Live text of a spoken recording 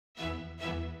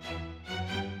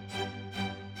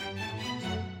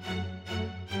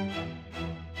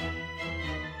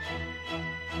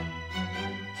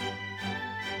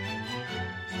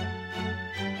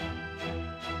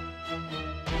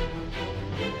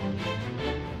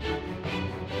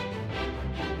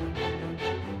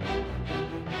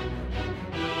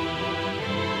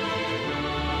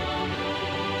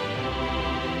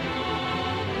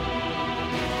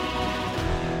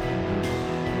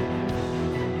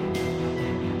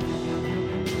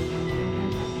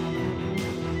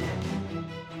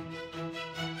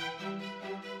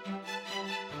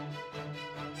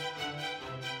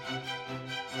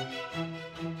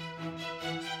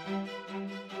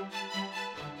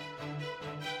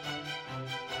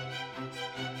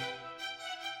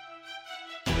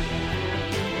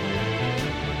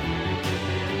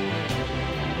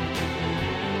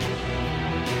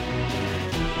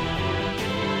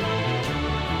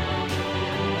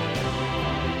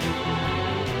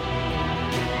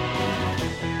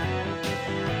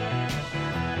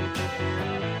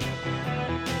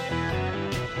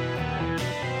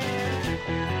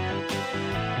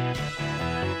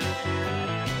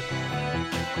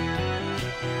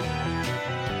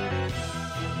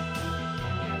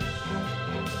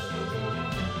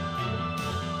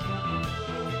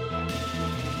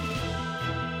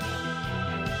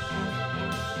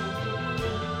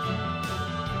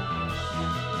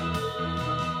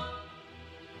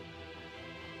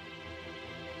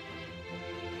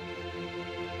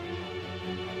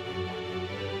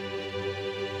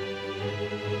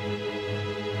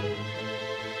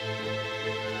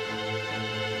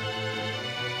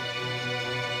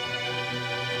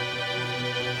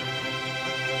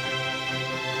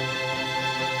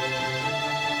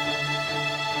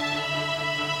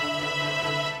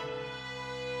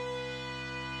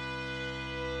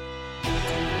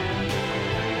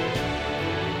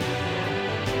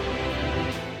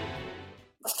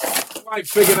quite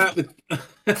figured out the.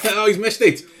 Oh, he's missed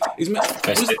it. Did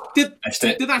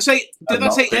that say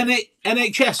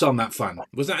NHS on that fan?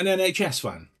 Was that an NHS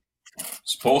fan?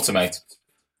 Supporter, mate.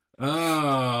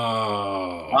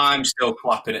 Oh. I'm still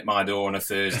clapping at my door on a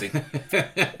Thursday.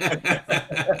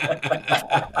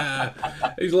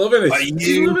 He's loving it.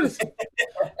 He's loving it.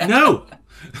 No.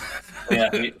 Yeah,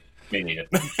 me neither.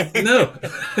 No.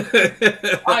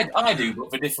 I do,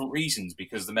 but for different reasons,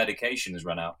 because the medication has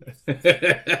run out.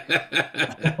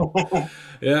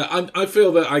 Yeah, I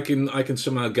feel that I can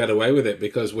somehow get away with it,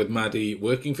 because with Maddie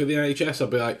working for the NHS, I'll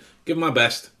be like, give him my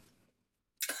best.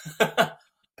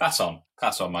 Pass on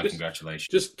my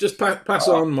congratulations. Just pass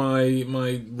on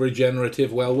my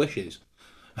regenerative well wishes.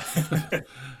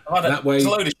 That way, a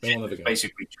load of shit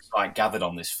basically just like gathered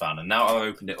on this fan, and now I've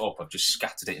opened it up, I've just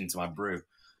scattered it into my brew.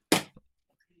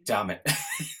 Damn it!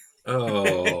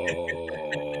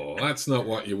 Oh, that's not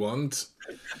what you want.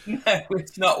 No,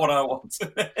 it's not what I want.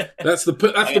 That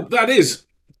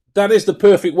is the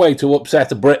perfect way to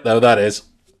upset a Brit, though. That is.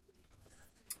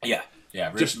 Yeah.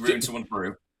 Ruin someone's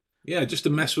brew. Yeah, just to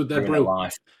mess with their brew.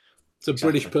 Life. It's a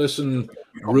British person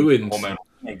ruined.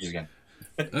 Again.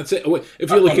 That's it. If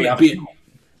you're looking at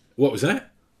what was that?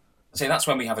 I say that's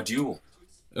when we have a duel.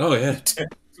 Oh yeah.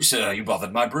 Sir, you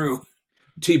bothered my brew.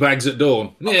 Tea bags at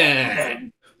dawn. Yeah.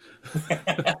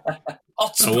 I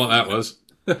don't know what that was.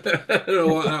 I don't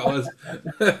know what that was.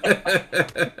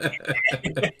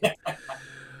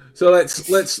 So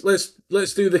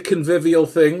let's do the convivial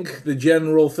thing, the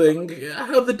general thing.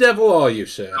 How the devil are you,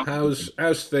 sir?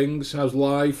 How's things? How's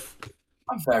life?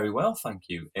 I'm very well, thank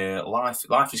you.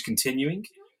 Life is continuing.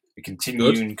 The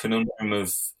continuing conundrum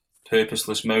of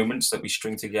purposeless moments that we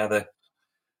string together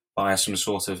by some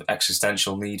sort of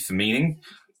existential need for meaning.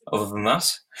 Other than that,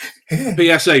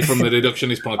 PSA from the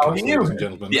Deductionist podcast, ladies and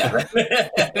gentlemen. Yeah.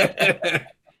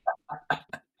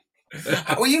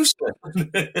 How are you, sir?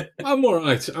 I'm all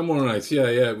right. Yeah.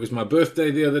 It was my birthday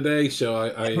the other day, so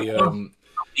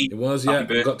it was. Yeah,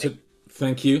 got to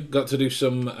do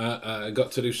some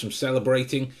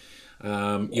celebrating.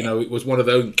 It was one of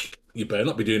those. You better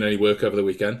not be doing any work over the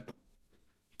weekend.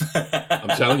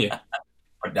 I'm telling you.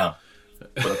 Put down.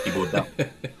 Put a keyboard down.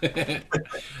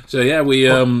 So yeah, we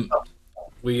had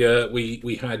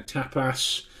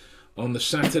tapas on the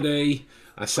Saturday.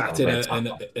 I sat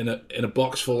in a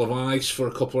box full of ice for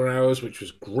a couple of hours, which was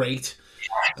great.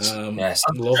 Yes,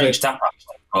 love it. Tapas,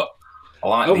 but I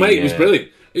like mate, it was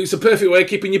brilliant. It was the perfect way of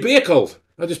keeping your beer cold.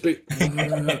 I just be.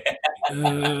 There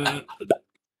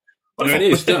it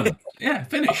is, done. Yeah,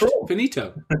 finished.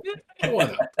 Finito. Yeah, why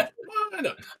not?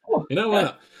 Why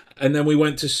not? And then we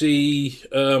went to see.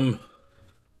 Of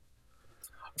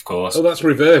course. Oh, that's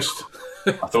reversed.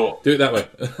 I thought. Do it that way.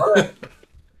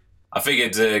 I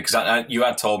figured because you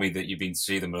had told me that you'd been to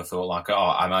see them, and I thought,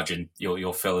 I imagine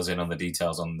you'll fill us in on the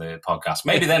details on the podcast.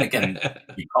 Maybe then again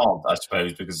you can't, I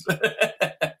suppose, because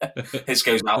this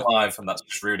goes out live, and that's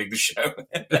just ruining the show.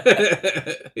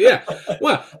 Yeah.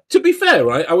 Well, to be fair,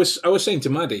 right? I was saying to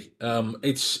Maddie,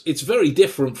 it's very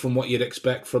different from what you'd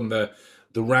expect from the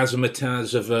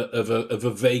razzmatazz of a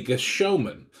Vegas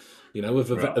showman.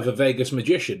 Of a Vegas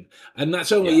magician. And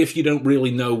that's only if you don't really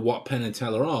know what Penn and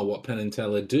Teller are, what Penn and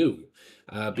Teller do.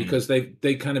 Because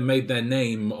they kind of made their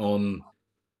name on,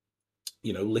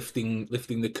 lifting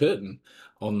the curtain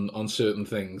on certain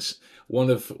things. One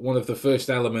of the first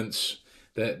elements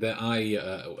that I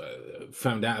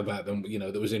found out about them,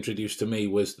 that was introduced to me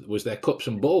was their cups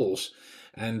and balls.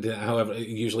 And however, it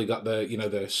usually got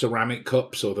the ceramic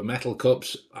cups or the metal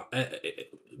cups,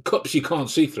 cups you can't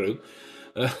see through.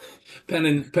 Penn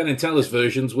and Teller's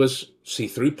versions was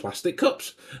see-through plastic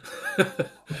cups.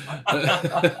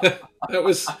 that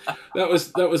was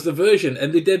the version,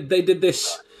 and they did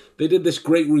this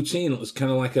great routine. It was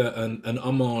kind of like an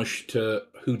homage to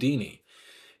Houdini,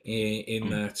 in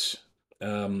that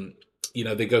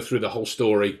they go through the whole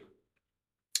story,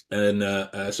 and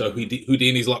so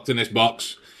Houdini's locked in this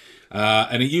box,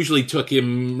 and it usually took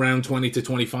him around 20 to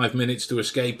 25 minutes to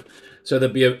escape. So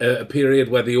there'd be a period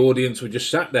where the audience would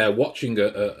just sat there watching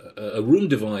a room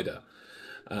divider,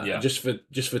 just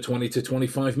for 20 to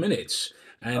 25 minutes.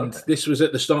 And this was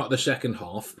at the start of the second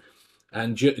half.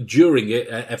 And during it,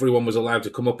 everyone was allowed to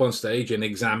come up on stage and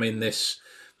examine this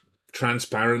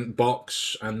transparent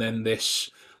box and then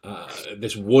this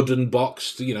wooden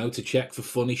box, to check for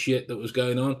funny shit that was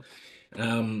going on.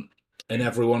 And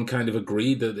everyone kind of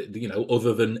agreed that,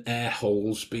 other than air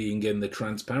holes being in the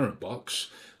transparent box,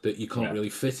 that you can't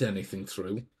really fit anything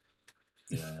through.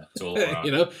 Yeah, it's all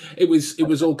right. It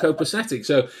was all copacetic.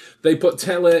 So they put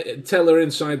Teller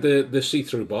inside the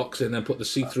see-through box, and then put the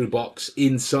see-through box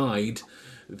inside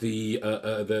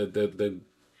the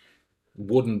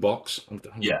wooden box.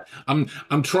 Yeah,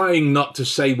 I'm trying not to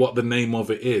say what the name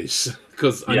of it is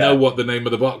because I know yeah, what the name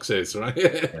of the box is, right?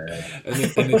 yeah.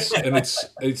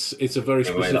 It's a very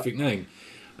Give away that. specific name.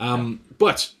 Yeah,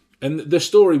 But and the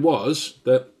story was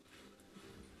that,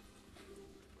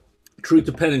 true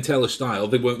to Penn and Teller style,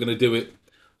 they weren't going to do it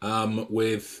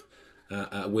with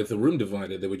a room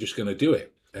divider. They were just going to do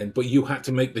it, but you had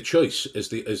to make the choice as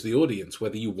the audience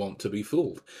whether you want to be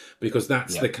fooled, because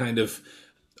that's yeah. the kind of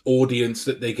audience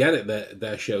that they get at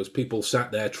their shows. People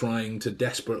sat there trying to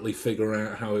desperately figure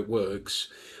out how it works,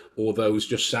 or those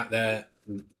just sat there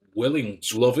loving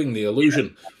the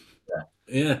illusion. Yeah.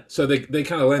 Yeah, so they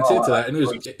kind of lent Oh, into that, and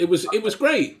that's it was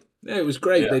great. Yeah, it was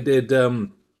great. yeah, They did.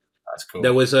 that's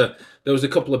There cool. was a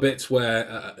couple of bits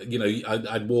where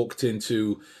I'd walked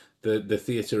into the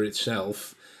theatre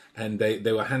itself, and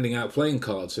they were handing out playing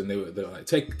cards, and they were like,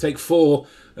 take four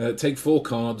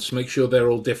cards, make sure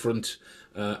they're all different,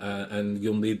 and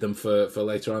you'll need them for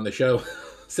later on the show.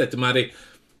 Said to Maddie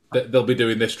that they'll be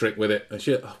doing this trick with it, and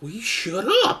she, oh, will you shut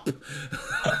up?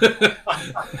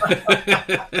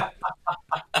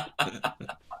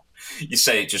 You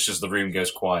say it just as the room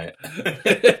goes quiet.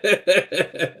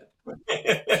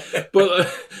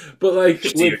 but but like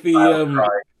Just with hear a child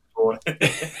crying.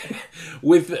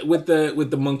 with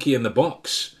the monkey in the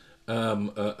box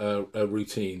a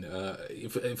routine.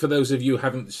 For those of you who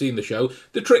haven't seen the show,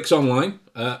 the trick's online,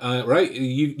 right?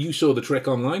 You saw the trick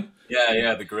online.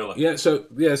 Yeah, the gorilla. So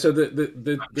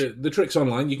the trick's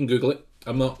online. You can Google it.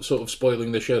 I'm not sort of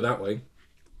spoiling the show that way.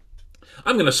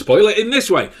 I'm going to spoil it in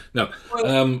this way. No.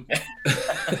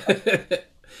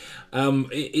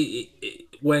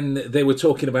 When they were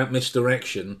talking about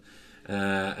misdirection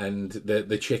and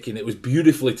the chicken, it was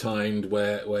beautifully timed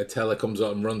where Teller comes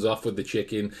up and runs off with the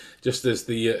chicken just as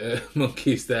the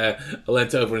monkey's there. I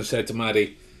leant over and said to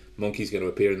Maddie, monkey's going to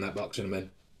appear in that box in a minute.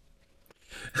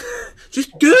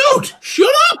 Just, dude,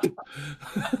 shut up!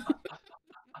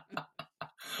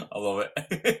 I love it.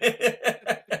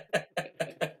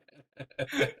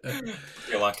 I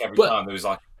feel like every But time there was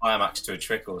like a climax to a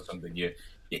trick or something, your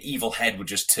evil head would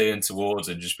just turn towards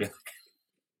and just be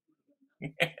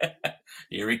like,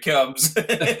 "Here he comes."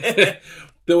 there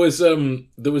was a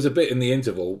bit in the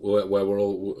interval where we're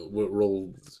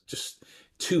all just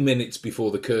 2 minutes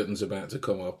before the curtain's about to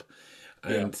come up,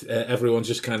 and everyone's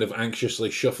just kind of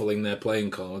anxiously shuffling their playing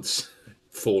cards,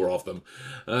 4 of them,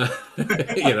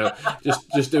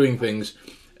 just doing things,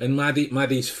 and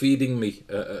Maddie's feeding me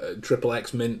triple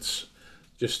X mints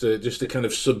just to kind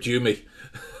of subdue me.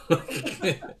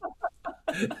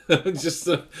 Just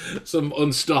some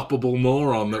unstoppable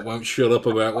moron that won't shut up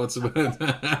about what's about to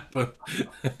happen.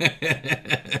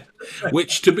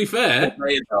 Which, to be fair,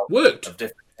 worked. Of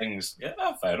different things. Yeah,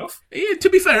 fair enough. Yeah, to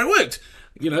be fair, it worked.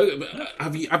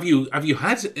 Have you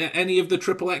had any of the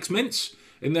triple X mints?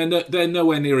 And they're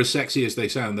nowhere near as sexy as they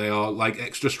sound. They are like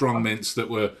extra strong mints that I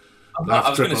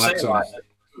was going to triple say, X on. like,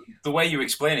 the way you were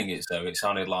explaining it, though, it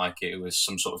sounded like it was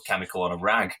some sort of chemical on a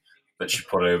rag that she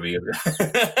put over you. So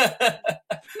I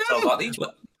was like, these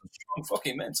strong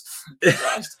fucking mints.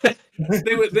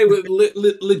 they were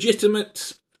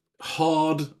legitimate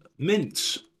hard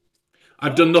mints.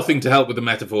 I've done nothing to help with the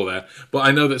metaphor there, but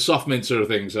I know that soft mints are a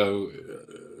thing. So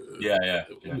yeah.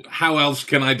 How else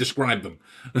can I describe them?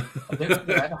 I don't think I've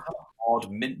ever had a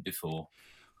hard mint before.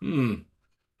 I've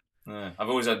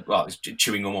always had it's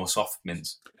chewing gum or soft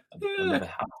mints. I've never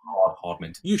had hard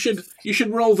mint. You should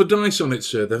roll the dice on it,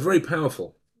 sir. They're very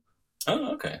powerful.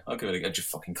 Oh, okay. I'll give it a go. Just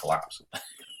fucking collapse.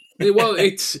 Well,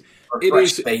 it is.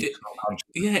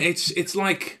 It's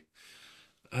like,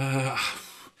 how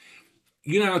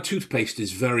toothpaste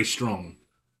is very strong.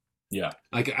 Yeah.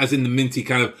 Like, as in the minty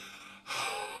kind of.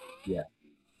 Yeah.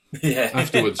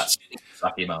 Afterwards.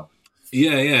 Slappy mouth.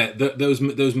 Yeah. Those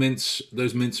mints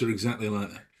are exactly like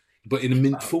that, but in a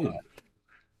mint form.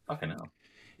 Fucking hell.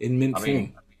 In mint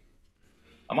form.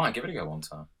 I might give it a go one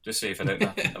time. Just see if I don't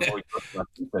avoid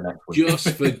the next week. Just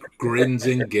for grins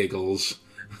and giggles.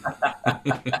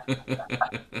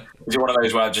 Is it one of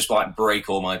those where I just like break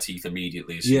all my teeth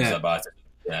immediately as soon as I bite it?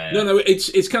 Yeah. No,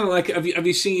 it's kind of like, have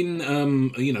you seen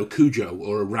Cujo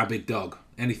or a rabid dog?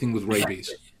 Anything with rabies?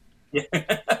 Yeah.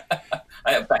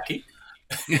 Becky.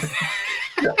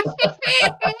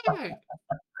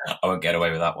 I won't get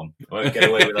away with that one. I'll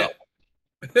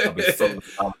be full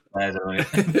of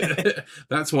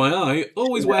That's why I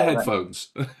always wear headphones.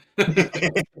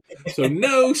 So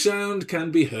no sound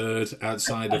can be heard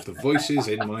outside of the voices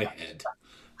in my head.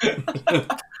 Oh,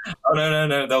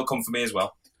 no. They'll come for me as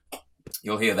well.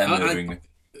 You'll hear them murdering me.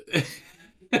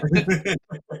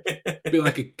 Be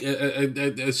like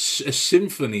a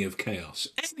symphony of chaos.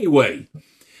 Anyway,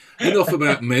 enough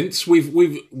about mints.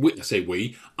 I say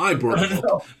we. I brought them up,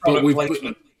 but Product we've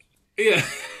placement. yeah,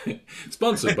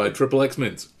 sponsored by Triple X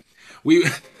Mints. We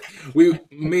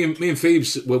me and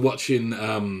Phoebes were watching.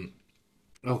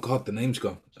 Oh God, the name's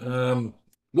gone.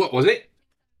 What was it?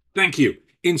 Thank you.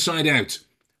 Inside Out.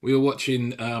 We were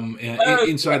watching Oh,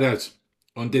 Inside yeah. Out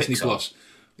on Disney Pixar. Plus.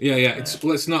 Yeah, yeah. Yeah.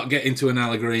 Let's not get into an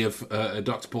allegory of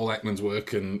Dr. Paul Ekman's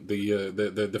work and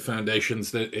the foundations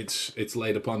that it's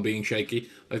laid upon being shaky.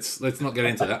 Let's not get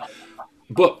into that.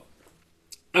 But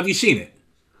have you seen it?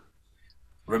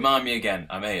 Remind me again.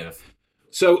 I may have.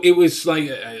 So it was like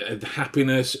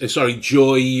happiness,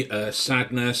 joy,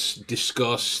 sadness,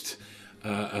 disgust,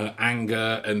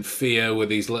 anger, and fear were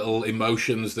these little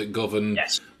emotions that govern.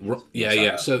 Yes. Yeah,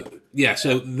 Inside yeah. Out.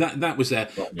 So that was there,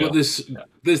 Got me but up. Yeah.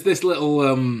 there's this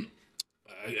little.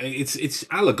 It's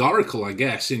allegorical, I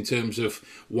guess, in terms of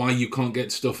why you can't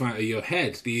get stuff out of your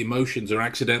head. The emotions are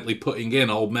accidentally putting in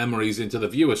old memories into the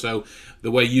viewer. So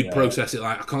the way you'd Yeah. process it,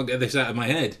 like I can't get this out of my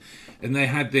head, and they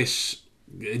had this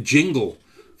jingle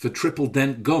for Triple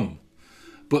Dent Gum,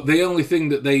 but the only thing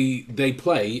that they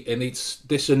play, and it's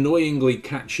this annoyingly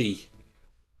catchy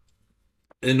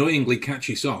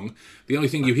song. The only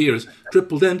thing you hear is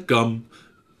Triple Dent Gum,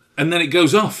 and then it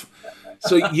goes off.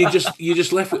 So you're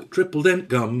just left with Triple Dent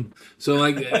Gum. So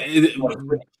like,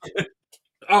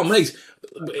 oh mate,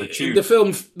 The tune.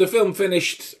 the film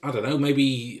finished. I don't know,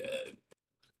 maybe a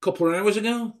couple of hours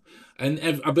ago, and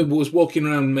was walking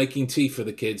around making tea for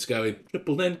the kids, going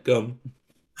Triple Dent Gum,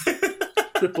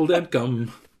 Triple Dent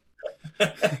Gum.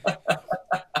 I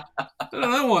don't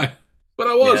know why, but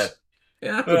I Yeah. was.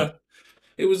 It happened.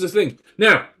 It was the thing.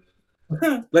 Now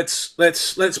let's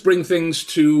bring things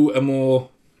to a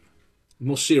more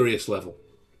serious level,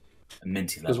 A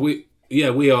minty because level.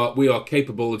 we are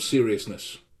capable of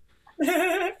seriousness.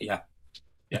 Yeah.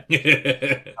 Yeah.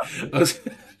 I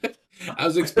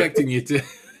was expecting you to.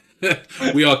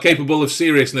 We are capable of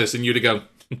seriousness, and you to go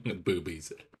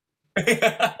boobies.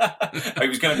 I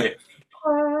was going to be.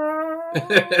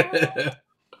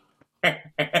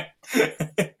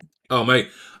 Oh mate,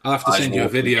 I'll have to Eyes send you a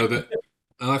watering.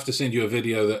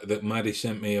 video that Maddie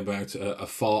sent me about a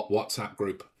fart WhatsApp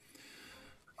group.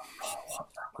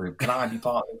 Group. Can I be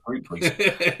part of the group, please?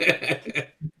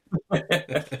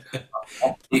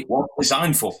 It was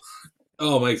designed for.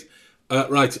 Oh mate,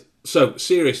 right. So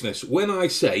seriousness. When I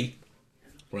say,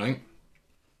 right,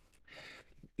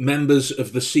 members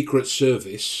of the Secret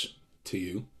Service to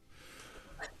you,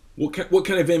 what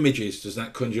kind of images does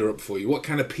that conjure up for you? What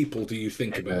kind of people do you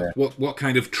think about? What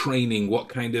kind of training? What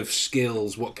kind of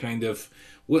skills? What kind of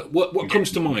what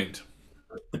comes to mind?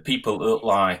 The people that look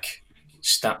like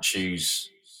statues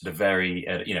at a very,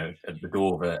 at the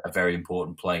door of a very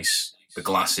important place. The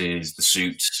glasses, the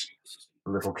suits,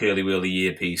 the little curly whirly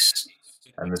earpiece,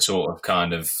 and the sort of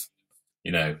kind of,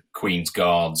 Queen's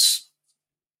Guards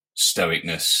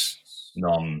stoicness,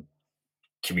 non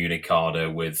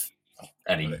communicado with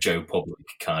any Right. Joe Public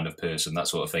kind of person, that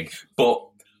sort of thing. But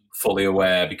fully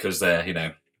aware because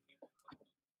they're,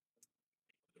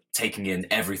 taking in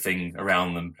everything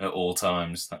around them at all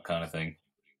times, that kind of thing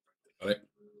Got it.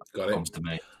 Got comes it. to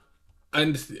me.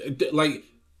 And like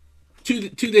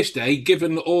to this day,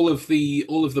 given all of the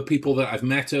people that I've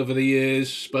met over the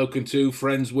years, spoken to,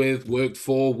 friends with,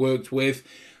 worked with,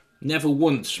 never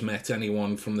once met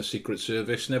anyone from the Secret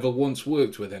Service, never once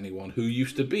worked with anyone who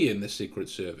used to be in the Secret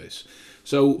Service.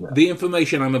 So Yeah. the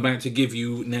information I'm about to give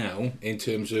you now, in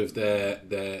terms of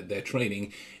their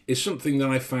training, is something that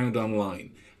I found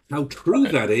online. How true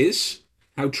that is,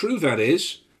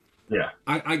 Yeah.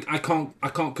 I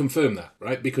can't confirm that,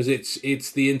 right? Because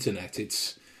it's the internet.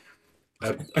 It's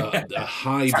a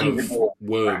hive of Tangible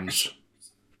worms. facts.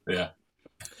 Yeah.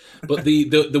 But the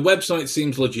website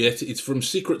seems legit. It's from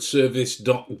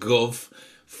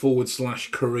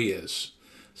secretservice.gov/careers.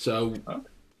 So Oh,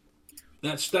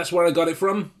 that's where I got it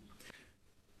from.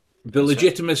 The good stuff.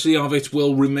 legitimacy of it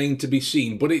will remain to be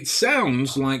seen, but it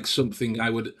sounds like something I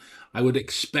would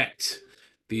expect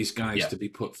these guys Yeah. to be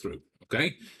put through.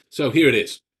 Okay, so here it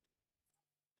is.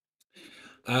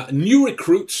 New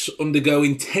recruits undergo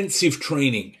intensive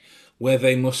training where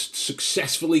they must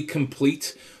successfully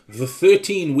complete the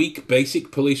 13-week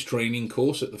basic police training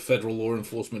course at the Federal Law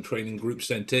Enforcement Training Group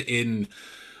Center in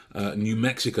New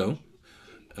Mexico.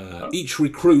 Each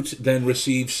recruit then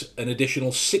receives an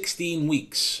additional 16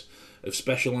 weeks of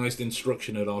specialized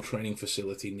instruction at our training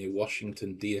facility near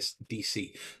Washington,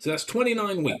 D.C. So that's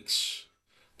 29 weeks.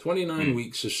 29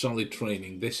 weeks of solid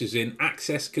training. This is in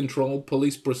access control,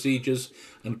 police procedures,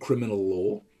 and criminal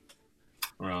law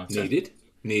Right. needed.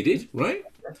 needed, right?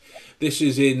 This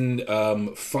is in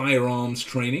firearms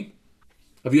training.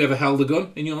 Have you ever held a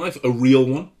gun in your life? A real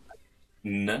one?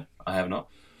 No, I have not.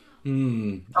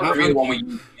 Hmm. Not the real one we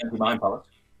use anti-mine pellets.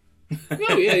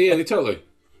 Oh yeah, yeah, totally,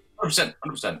 100%,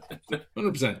 100%.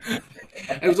 100%.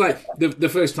 It was like the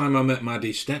first time I met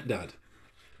Maddie's stepdad.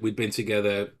 We'd been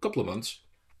together a couple of months,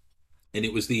 and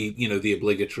it was the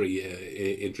obligatory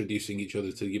introducing each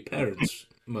other to your parents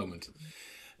moment.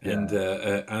 And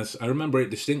Yeah. as I remember it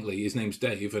distinctly, his name's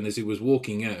Dave, and as he was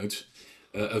walking out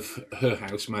of her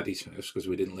house, Maddie's house, because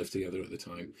we didn't live together at the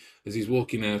time, as he's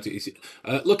walking out, he said,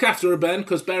 "Look after her, Ben,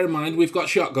 because bear in mind we've got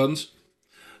shotguns."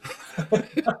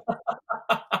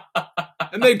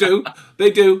 And they do.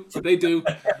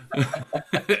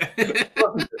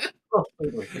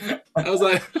 I was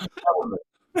like,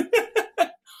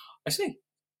 I see.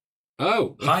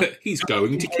 "Oh, Hi. he's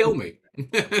going to kill me."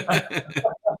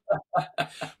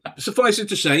 Suffice it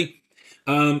to say,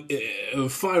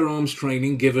 firearms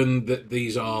training, given that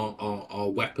these are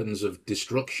weapons of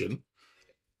destruction,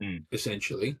 Mm.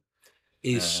 essentially,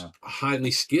 is Yeah.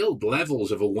 highly skilled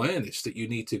levels of awareness that you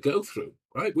need to go through,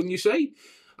 right? Wouldn't you say?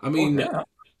 I Oh, mean, yeah.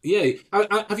 yeah.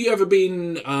 Have you ever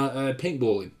been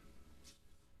paintballing?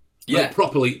 Like Yeah.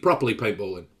 properly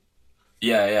paintballing?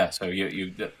 Yeah, yeah. So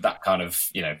you that kind of,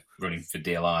 running for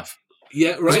dear life.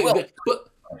 Yeah, Because it right. will. But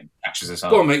It catches us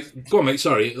go eye. on, mate. Go on, mate.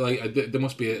 Sorry, like there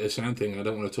must be a sound thing. I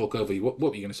don't want to talk over you. What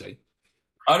were you going to say?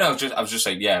 Oh no, I was just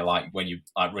saying, yeah, like when you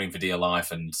like running for dear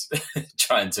life and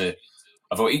trying to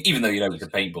avoid, even though you know it's a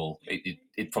paintball,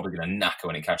 it's probably going to knacker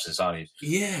when it catches the side of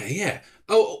you. Yeah, yeah.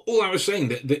 Oh, all I was saying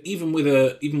that even with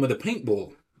a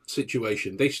paintball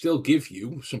situation, they still give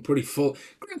you some pretty full.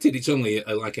 Granted, it's only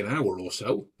like an hour or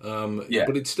so, Yeah,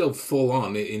 but it's still full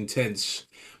on intense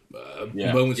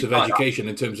yeah. moments It's of like that. education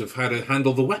in terms of how to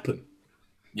handle the weapon.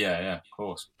 Yeah, yeah, of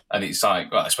course. And it's like,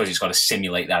 well, I suppose it's got to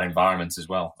simulate that environment as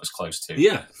well, as close to.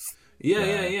 Yeah, yeah,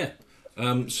 yeah, Yeah.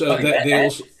 yeah. So Like they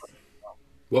also.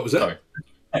 What was that? sorry,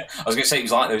 I was going to say it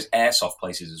was like those airsoft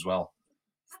places as well.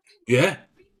 Yeah,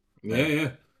 yeah, Yeah,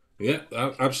 yeah.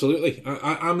 Yeah, absolutely.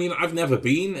 I mean, I've never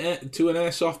been to an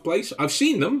airsoft place. I've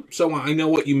seen them, so I know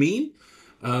what you mean.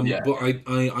 yeah, But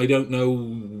I don't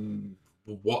know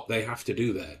what they have to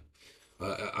do there.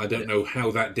 I yeah, don't know how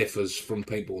that differs from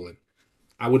paintballing.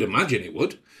 I would imagine it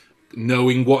would,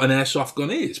 knowing what an airsoft gun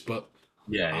is. But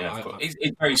yeah, yeah. Of course, I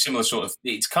it's very similar sort of.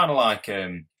 It's kind of like.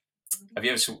 Have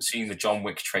you ever seen the John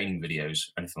Wick training videos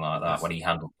or anything like that when he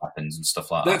handled weapons and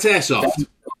stuff like that's that? airsoft.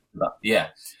 Yeah,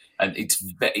 and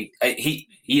he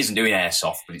isn't doing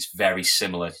airsoft, but it's very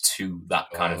similar to that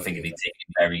kind of Oh thing, and yeah, they take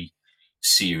it very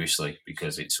seriously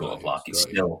because it's sort got of you, like it's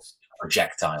got you, still a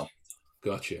projectile,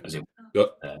 gotcha, as it.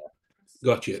 got Uh,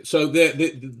 gotcha. So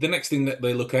the next thing that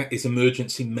they look at is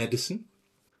emergency medicine,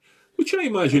 which I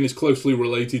imagine is closely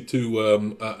related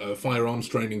to firearms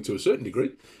training to a certain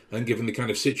degree, and given the kind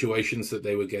of situations that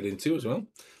they would get into as well.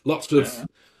 Lots yeah, of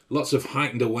lots of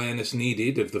heightened awareness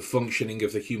needed of the functioning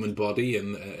of the human body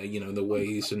and the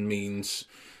ways and means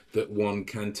that one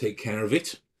can take care of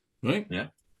it. Right. yeah,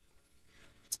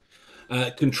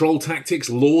 Control tactics,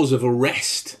 laws of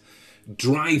arrest,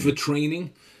 driver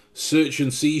training, search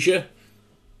and seizure,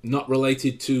 not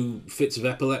related to fits of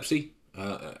epilepsy.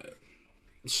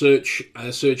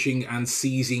 Searching and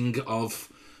seizing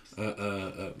of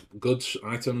goods,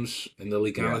 items, and the yeah,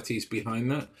 legalities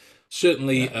behind that.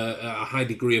 Certainly, yeah, a high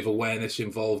degree of awareness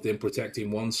involved in protecting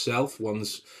oneself,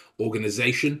 one's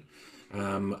organization,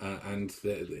 and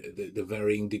the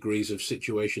varying degrees of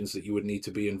situations that you would need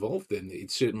to be involved in. It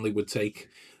certainly would take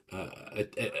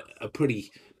a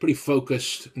pretty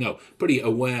focused, no, pretty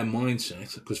aware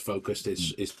mindset, because focused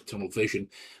is tunnel vision.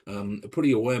 A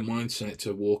pretty aware mindset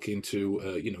to walk into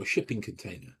a shipping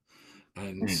container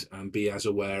mm, and be as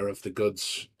aware of the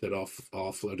goods that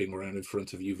are floating around in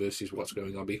front of you versus what's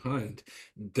going on behind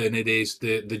than it is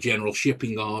the general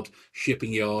shipping yard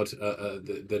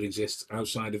that exists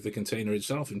outside of the container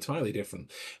itself. Entirely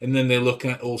different. And then they look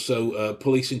at also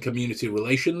police and community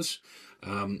relations.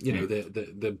 mm.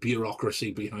 The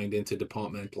bureaucracy behind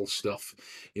interdepartmental stuff.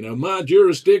 My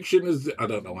jurisdiction is. I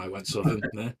don't know. I went southern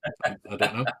there. I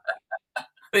don't know.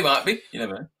 They might be. You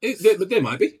never know. They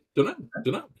might be. Don't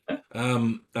know.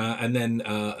 Yeah. And then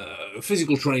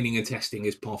physical training and testing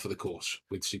is par for the course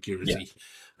with Yeah. security,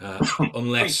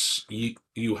 unless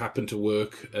you happen to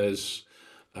work as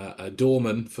a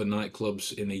doorman for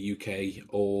nightclubs in the UK,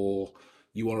 or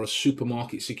you are a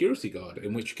supermarket security guard,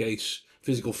 in which case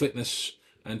physical fitness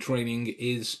and training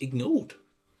is ignored.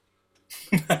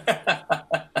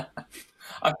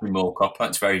 I'd be more cop.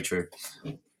 That's very true.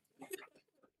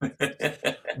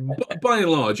 by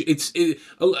and large,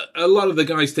 a lot of the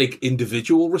guys take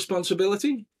individual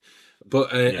responsibility,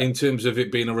 but Yeah, in terms of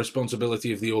it being a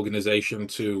responsibility of the organization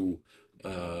to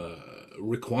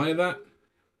require that,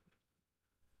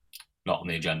 not on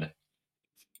the agenda.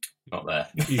 Not there.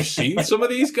 you've seen some of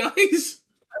these guys.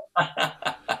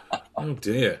 Oh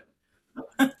dear.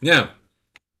 Now,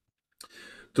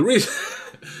 the reason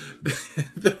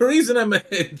the reason I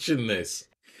mention this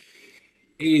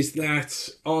is that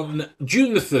on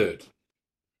June the 3rd,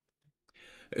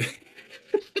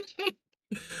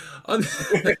 on,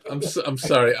 I'm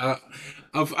sorry,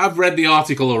 I've read the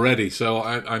article already, so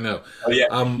I know. Oh yeah,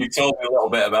 you Um, told me a little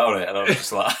bit about it, and I was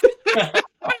just like,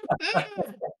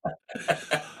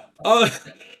 on,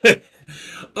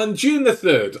 on June the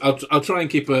 3rd, I'll try and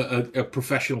keep a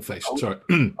professional face. Sorry.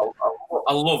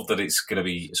 I love that it's going to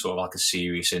be sort of like a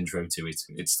serious intro to it.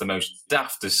 It's the most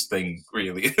daftest thing,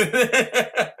 really.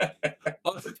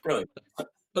 It's brilliant.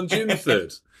 On June the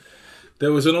 3rd,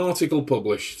 there was an article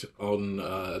published on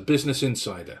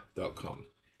businessinsider.com.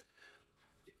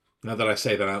 Now that I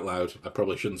say that out loud, I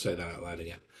probably shouldn't say that out loud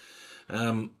again.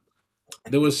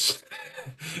 There was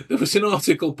there was an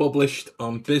article published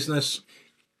on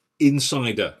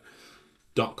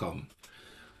businessinsider.com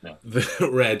Yeah. that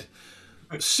read,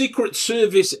 Secret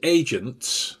Service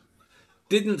agents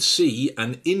didn't see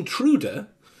an intruder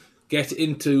get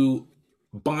into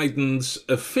Biden's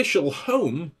official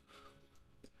home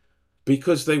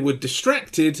because they were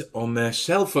distracted on their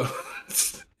cell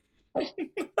phones.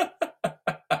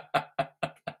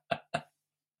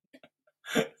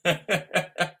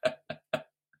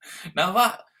 Now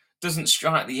that doesn't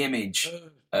strike the image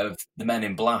of the Men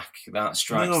in Black. That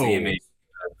strikes the No. image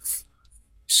of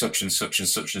such and such and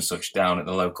such and such down at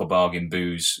the local bargain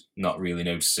booze, not really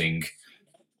noticing,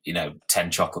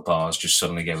 10 chocolate bars just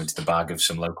suddenly go into the bag of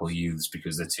some local youths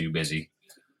because they're too busy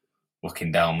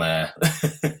looking down there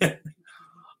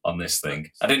on this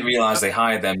thing. I didn't realise they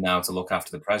hired them now to look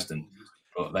after the president,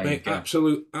 but there you Mate, go.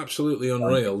 absolutely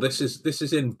unreal. This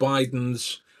is in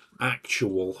Biden's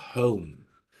actual home,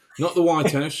 not the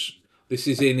White House. This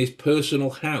is in his personal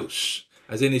house,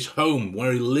 as in his home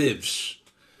where he lives.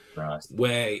 Right.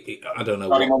 Where I don't know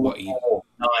Got him on what the he floor,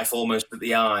 knife almost at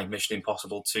the eye. Mission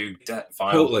Impossible 2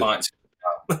 final totally fights.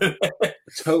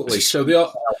 totally. So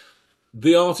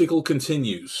the article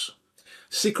continues.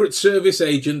 Secret Service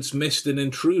agents missed an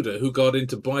intruder who got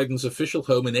into Biden's official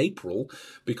home in April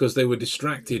because they were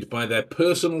distracted by their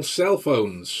personal cell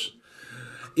phones.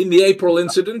 In the April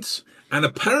incident, an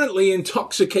apparently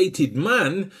intoxicated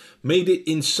man made it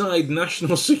inside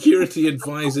National Security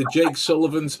Advisor Jake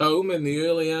Sullivan's home in the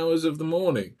early hours of the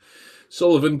morning.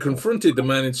 Sullivan confronted the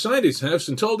man inside his house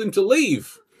and told him to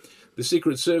leave. The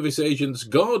Secret Service agents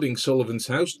guarding Sullivan's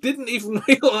house didn't even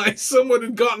realize someone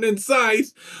had gotten inside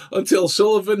until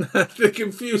Sullivan had the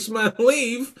confused man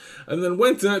leave and then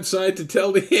went outside to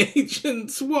tell the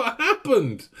agents what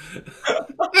happened.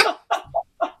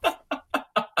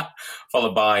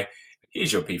 Followed by,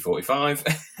 here's your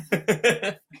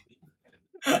P45.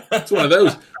 It's one of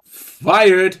those.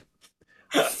 Fired.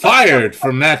 Fired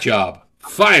from that job.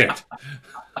 Fired.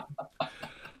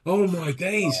 Oh my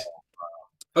days.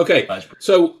 Okay,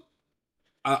 so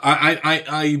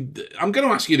I'm going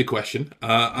to ask you the question,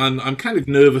 and I'm kind of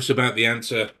nervous about the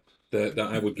answer that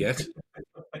I would get.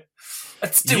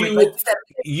 Let's do it.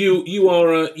 You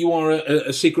are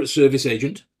a Secret Service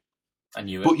agent, I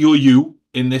knew it. but you're you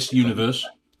in this universe.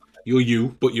 You're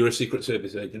you, but you're a Secret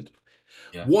Service agent.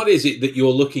 Yeah. What is it that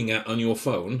you're looking at on your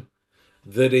phone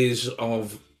that is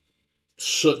of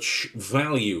such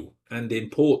value and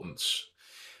importance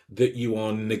that you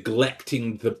are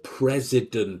neglecting the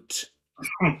president?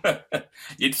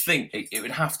 You'd think it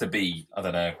would have to be, I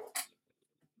don't know,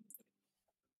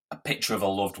 a picture of a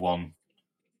loved one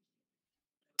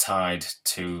tied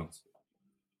to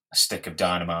a stick of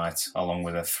dynamite along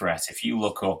with a threat. If you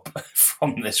look up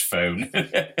from this phone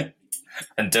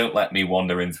and don't let me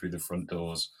wander in through the front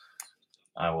doors,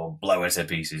 I will blow it to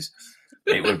pieces.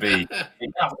 It would be,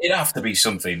 it'd have to be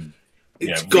something.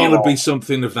 It's got to be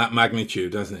something of that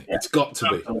magnitude, hasn't it? Yeah. It's got to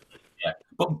be. Yeah,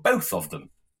 but both of them,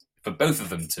 for both of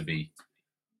them to be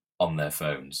on their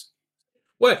phones.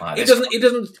 Well, it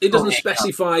doesn't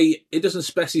specify. It doesn't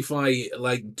specify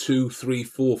like 2, 3,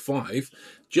 4, 5.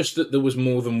 Just that there was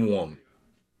more than one.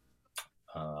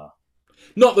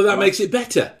 Not that makes it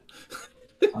better.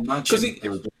 Because it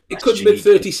could have been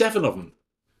 37 of them.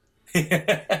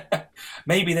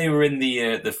 Maybe they were in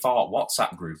the fart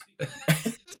WhatsApp group.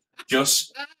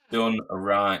 Just done a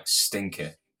right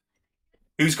stinker.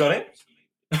 Who's got it?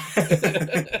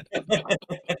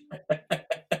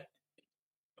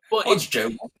 But What's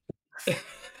Joe?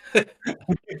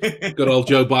 Good old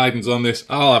Joe Biden's on this.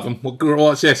 I'll have him.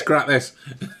 Watch this. Crack this.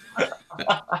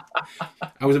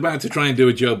 I was about to try and do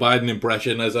a Joe Biden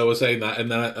impression as I was saying that,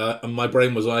 and then and my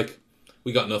brain was like,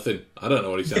 "We got nothing. I don't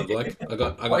know what he sounds like. I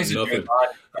got What is it nothing.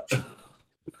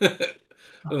 doing?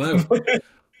 I don't know.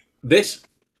 This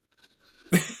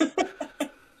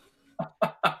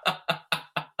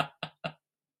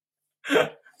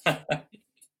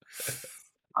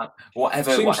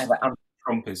Whatever seems,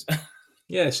 Trump is.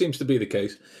 yeah, it seems to be the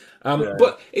case. Yeah.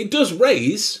 But it does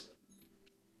raise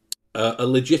a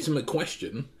legitimate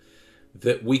question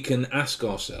that we can ask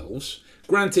ourselves.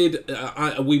 Granted,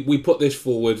 we put this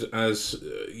forward as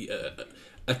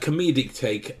a comedic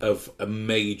take of a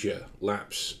major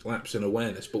lapse in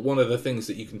awareness. But one of the things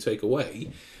that you can take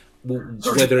away,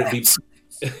 whether it be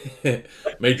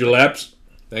major lapse,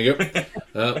 thank you.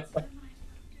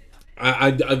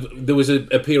 There was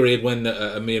a period when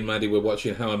me and Maddie were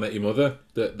watching How I Met Your Mother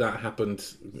that happened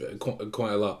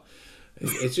quite a lot.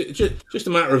 It's just a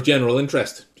matter of general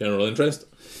interest. But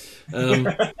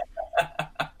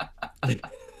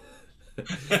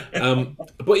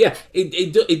yeah,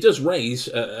 it does raise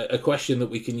a question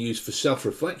that we can use for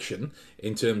self-reflection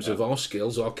in terms of our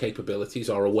skills, our capabilities,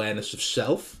 our awareness of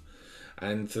self,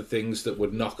 and the things that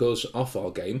would knock us off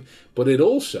our game. But it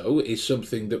also is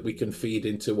something that we can feed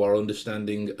into our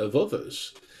understanding of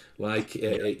others. Like,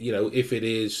 if it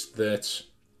is that...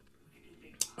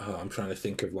 I'm trying to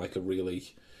think of like a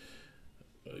really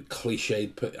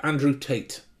cliched... Andrew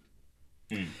Tate.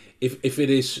 If it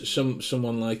is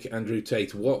someone like Andrew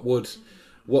Tate, what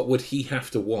would he have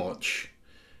to watch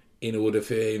in order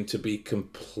for him to be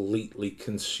completely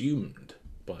consumed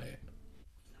by it?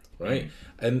 Right,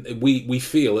 and we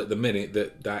feel at the minute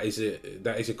that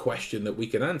is a question that we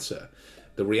can answer.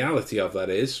 The reality of that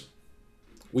is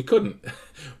we couldn't.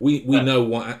 We know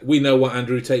what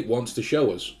Andrew Tate wants to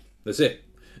show us. That's it.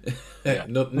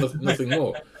 Nothing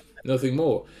more. Nothing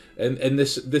more. And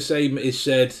the same is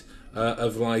said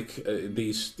of like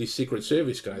these Secret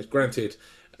Service guys. Granted,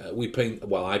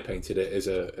 I painted it as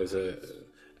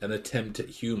an attempt at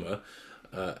humour.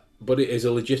 But it is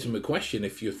a legitimate question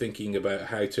if you're thinking about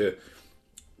how to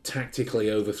tactically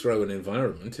overthrow an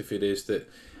environment. If it is that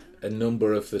a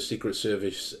number of the Secret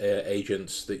Service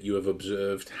agents that you have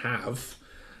observed have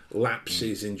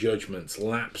lapses in judgments,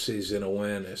 lapses in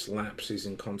awareness, lapses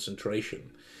in concentration,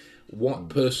 what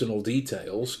personal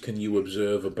details can you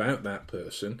observe about that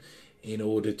person in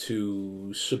order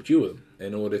to subdue them,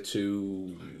 in order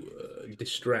to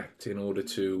distract, in order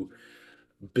to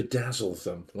bedazzle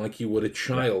them like you would a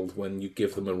child when you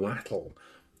give them a rattle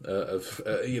I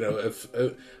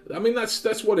mean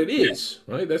that's what it is,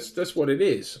 right? That's what it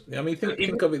is. I mean,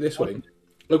 think of it this way.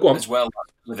 Look, on. As well,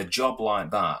 with a job like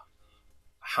that,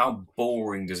 how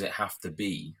boring does it have to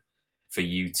be for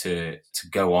you to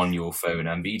go on your phone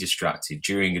and be distracted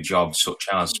during a job such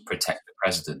as protect the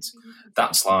president?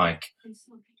 That's like a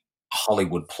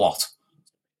Hollywood plot,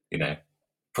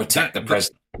 protect the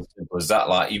president. Was that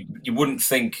like you wouldn't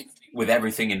think with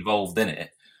everything involved in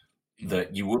it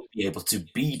that you would be able to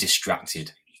be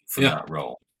distracted from that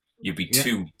role? You'd be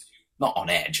too not on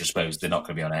edge. I suppose they're not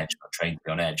going to be on edge, not trained to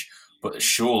be on edge, but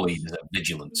surely there's a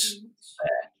vigilance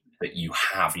there that you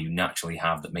naturally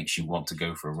have, that makes you want to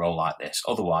go for a role like this.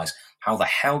 Otherwise, how the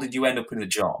hell did you end up in a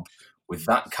job with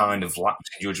that kind of lapse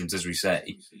in judgment, as we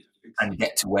say, and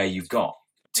get to where you've got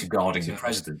to guarding the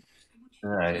president?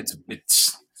 It's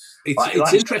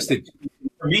interesting.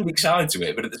 Comedic side to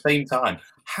it, but at the same time,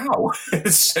 how?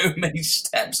 There's so many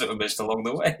steps that were missed along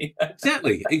the way.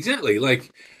 Exactly.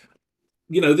 Like,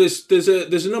 there's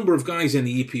a number of guys in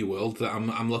the EP world that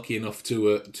I'm lucky enough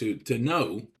to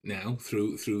know now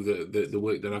through the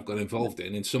work that I've got involved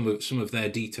in, and some of their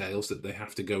details that they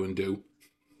have to go and do.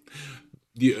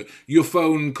 Your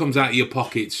phone comes out of your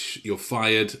pockets, you're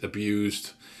fired,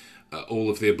 abused, all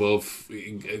of the above.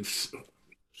 It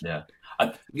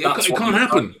can't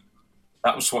happen.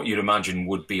 That was what you'd imagine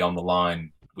would be on the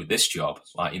line with this job,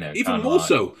 like even more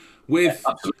so with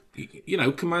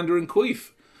Commander in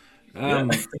Queef. I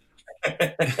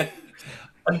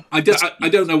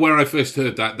don't know where I first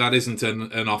heard that. That isn't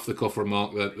an off the cuff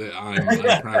remark that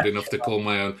I'm proud enough to call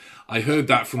my own. I heard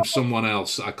that from someone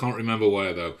else. I can't remember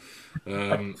where though.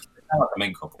 The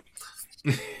main couple.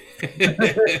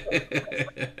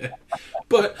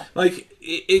 But like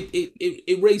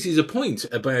it raises a point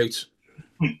about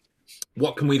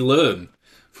what can we learn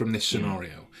from this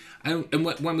scenario, and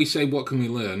when we say what can we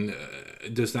learn,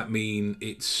 does that mean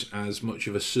it's as much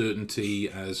of a certainty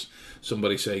as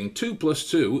somebody saying 2 +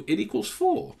 2 =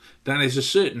 4? That is a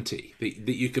certainty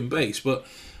that you can base, but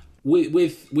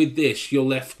with this, you're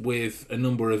left with a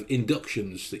number of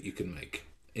inductions that you can make.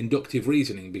 Inductive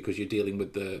reasoning, because you're dealing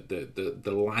with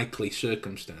the likely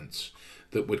circumstance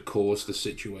that would cause the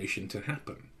situation to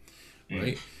happen, Mm.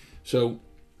 right? So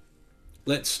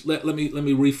let me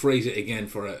rephrase it again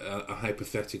for a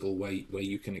hypothetical way where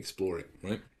you can explore it,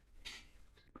 right?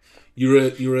 You're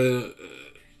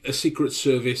a secret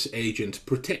service agent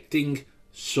protecting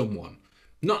someone,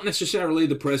 not necessarily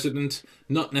the president,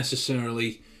 not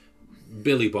necessarily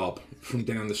Billy Bob from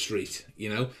down the street,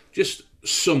 just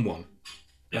someone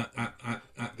Yeah.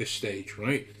 at this stage,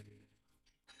 right?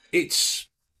 It's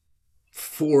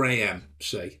 4 a.m.,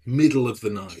 say, middle of the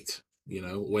night,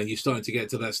 when you're starting to get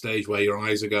to that stage where your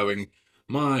eyes are going,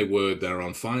 my word, they're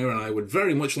on fire, and I would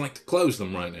very much like to close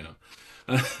them right now.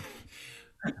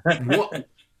 What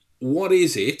what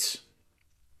is it?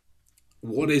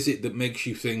 What is it that makes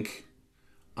you think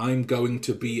I'm going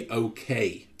to be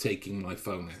okay taking my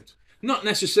phone out? Not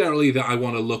necessarily that I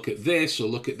want to look at this or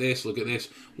look at this, look at this.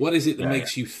 What is it that Yeah, yeah.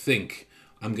 makes you think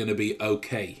I'm going to be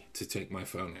okay to take my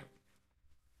phone out?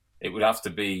 It would have to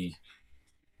be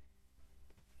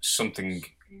something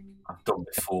I've done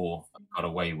before and got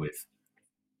away with.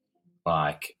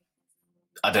 Like,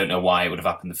 I don't know why it would have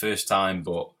happened the first time,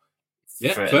 but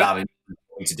Yeah, for fair. that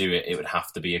to do it, it would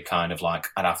have to be a kind of like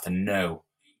I'd have to know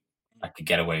I could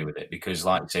get away with it because,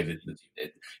 like you say,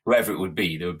 whoever it would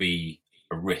be, there would be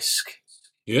a risk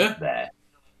Yeah. there,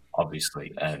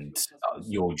 obviously, and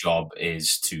your job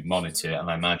is to monitor.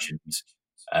 And I imagined,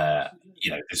 uh,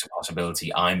 there's a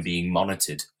possibility I'm being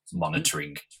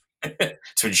monitoring to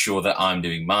ensure that I'm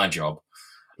doing my job.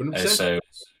 100%. So it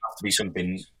have to be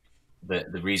something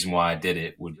that the reason why I did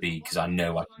it would be because I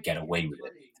know I could get away with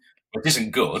it. Which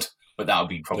isn't good, but that would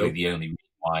be probably No. the only reason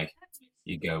why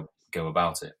you go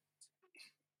about it.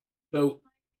 So,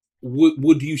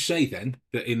 would you say then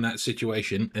that in that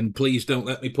situation, and please don't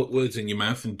let me put words in your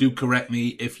mouth, and do correct me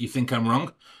if you think I'm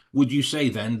wrong, would you say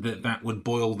then that that would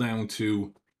boil down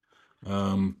to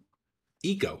um,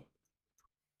 ego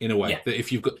in a way? Yeah, That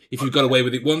if you've got away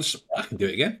with it once, I can do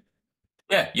it again.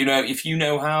 yeah. If you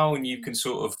know how, and you can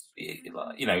sort of,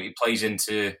 it plays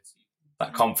into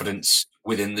that confidence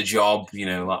within the job.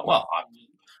 Like, well, I'm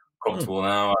Hmm. comfortable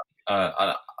now.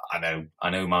 I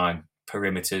know my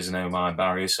perimeters, I know my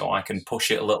barriers, so I can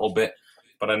push it a little bit,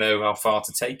 but I know how far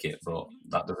to take it. But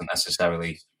that doesn't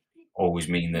necessarily always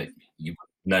mean that you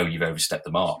know you've overstepped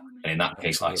the mark. And in that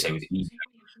case, like I say, Absolutely. with ego,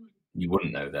 you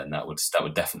wouldn't know. Then that would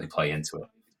definitely play into it.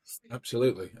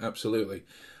 Absolutely, absolutely,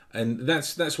 and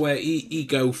that's where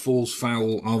ego falls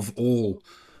foul of all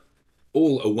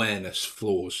awareness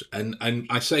flaws, and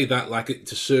I say that like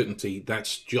it's a certainty.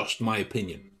 That's just my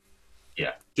opinion,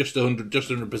 Yeah. just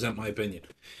 100% my opinion.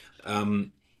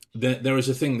 There is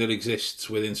a thing that exists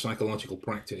within psychological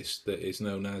practice that is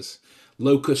known as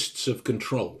locusts of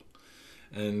control,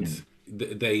 and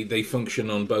Mm. they function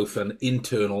on both an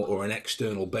internal or an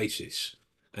external basis.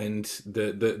 And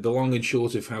the long and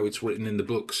short of how it's written in the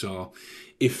books are,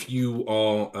 if you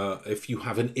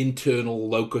have an internal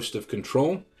locust of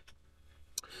control,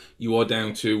 you are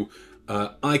down to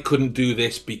I couldn't do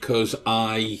this because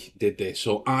I did this,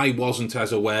 or I wasn't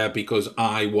as aware because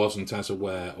I wasn't as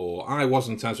aware, or I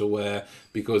wasn't as aware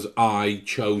because I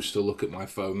chose to look at my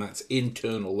phone. That's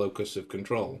internal locus of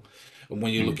control. And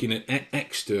when you're Mm. looking at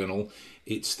external,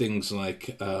 it's things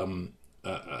like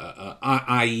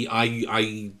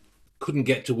I couldn't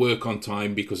get to work on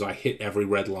time because I hit every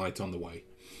red light on the way,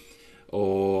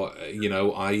 or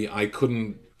I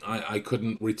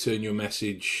couldn't return your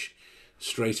message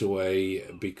straight away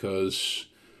because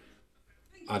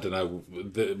I don't know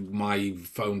my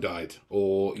phone died,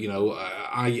 or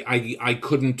I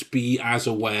couldn't be as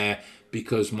aware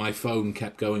because my phone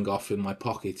kept going off in my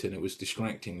pocket and it was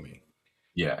distracting me.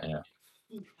 Yeah,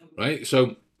 yeah. Right.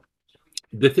 So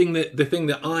the thing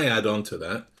that I add on to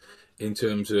that, in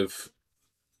terms of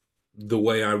the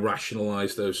way I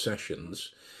rationalize those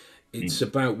sessions, it's Mm.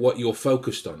 about what you're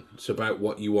focused on. It's about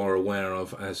what you are aware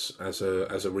of as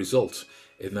a result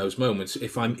in those moments.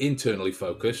 If I'm internally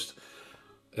focused,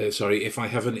 if I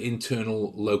have an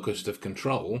internal locus of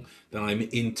control, then I'm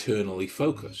internally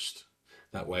focused.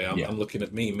 That way, I'm, Yeah, I'm looking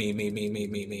at me.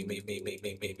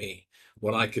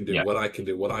 What I can do, yeah, what I can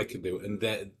do, what I can do, and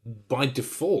then by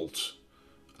default,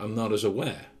 I'm not as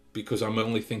aware because I'm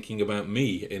only thinking about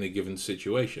me in a given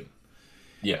situation.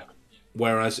 yeah,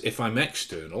 Whereas if I'm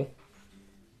external,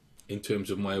 in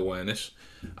terms of my awareness,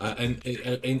 and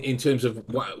in terms of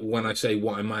when I say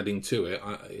what I'm adding to it,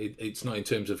 it's not in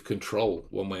terms of control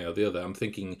one way or the other. I'm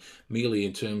thinking merely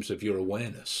in terms of your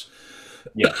awareness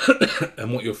yeah,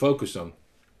 and what you're focused on.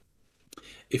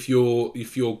 if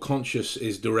your conscious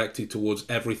is directed towards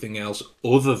everything else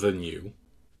other than you,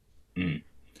 Mm.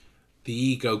 the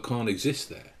ego can't exist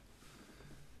there,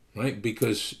 right?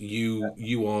 Because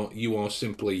you are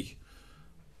simply,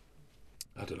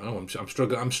 I don't know. I'm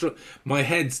struggling. My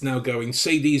head's now going.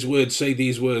 Say these words,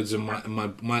 and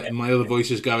my other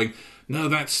voice is going. No,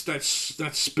 that's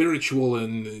spiritual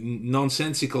and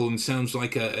nonsensical and sounds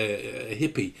like a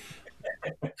hippie.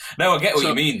 No, I get what you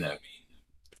So mean, though.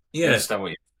 I yeah, understand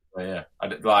what you. Yeah,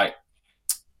 like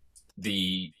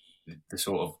the the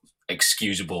sort of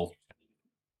excusable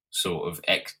sort of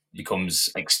becomes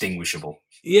extinguishable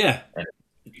yeah, uh,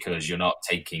 because you're not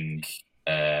taking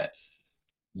uh,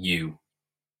 you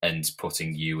and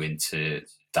putting you into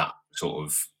that sort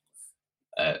of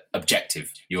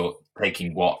objective. You're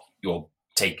taking what you're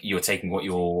taking what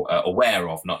you're aware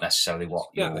of, not necessarily what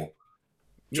exactly. you're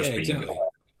Yeah, just being aware exactly.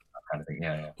 of, that kind of thing.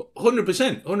 Yeah,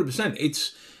 100%, 100%.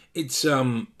 It's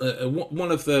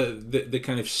one of the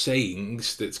kind of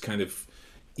sayings that's kind of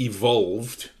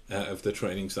evolved out of the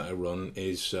trainings that I run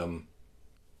is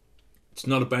it's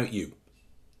not about you,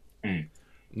 yeah,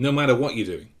 no matter what you're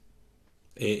doing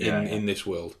yeah, in this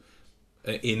world,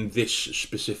 in this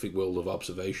specific world of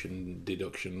observation,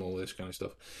 deduction, all this kind of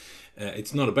stuff.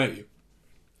 It's not about you.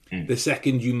 mm. The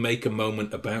second you make a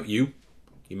moment about you,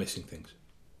 you're missing things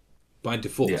by Yeah,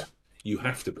 default. You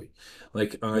have to be.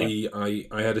 Like yeah. I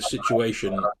had a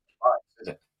situation. Is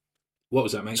it? What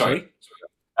was that, mate? Sorry, Sorry.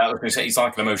 I was going to say it's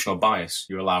like an emotional bias.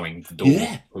 You're allowing the door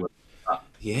Yeah, to that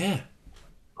yeah,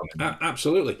 coming in.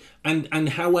 absolutely. And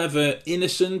however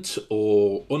innocent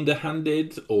or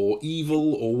underhanded or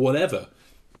evil or whatever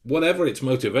its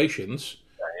motivations,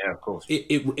 Yeah, of course.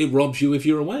 it robs you of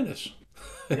your awareness,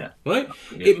 Yeah, right?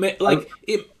 yeah. It may I, like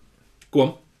it. Go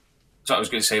on. so I was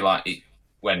going to say, like,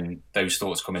 when those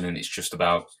thoughts come in and it's just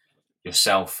about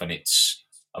yourself and it's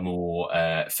a more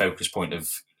focused point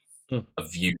Mm,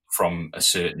 of view from a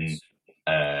certain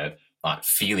uh, like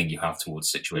feeling you have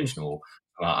towards the mm, situation, or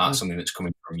like, that's mm. something that's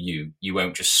coming from you. You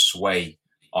won't just sway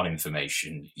on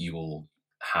information. You will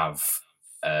have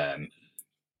um,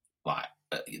 like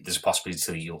there's a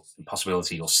possibility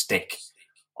you'll stick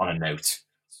on a note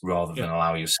rather Yeah, than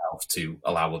allow yourself to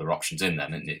allow other options in.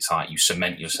 Then and it's like you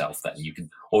cement yourself. Then you can,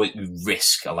 or you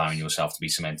risk allowing yourself to be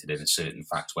cemented in a certain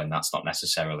fact when that's not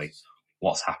necessarily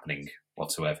what's happening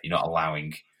whatsoever. You're not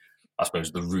allowing, I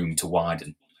suppose, the room to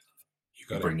widen. you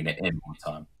You're got it. bringing it in all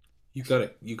the time. You got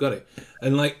it. You got it.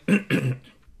 And like,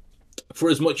 for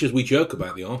as much as we joke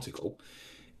about the article,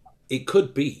 it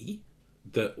could be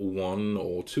that one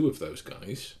or two of those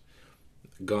guys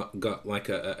got like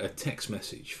a text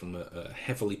message from a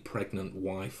heavily pregnant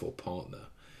wife or partner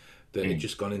that had Mm.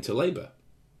 just gone into labour.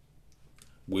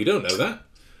 We don't know that.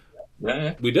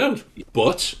 Yeah, We don't. yeah.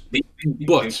 But, These things can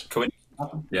but,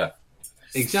 happen. Yeah,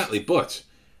 exactly, but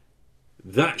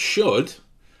that should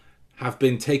have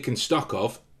been taken stock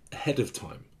of ahead of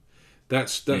time.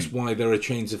 That's mm. why there are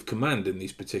chains of command in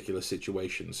these particular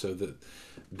situations, so that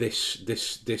this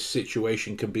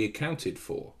situation can be accounted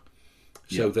for,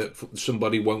 Yeah, so that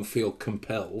somebody won't feel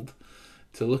compelled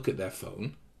to look at their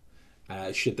phone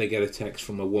should they get a text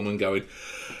from a woman going,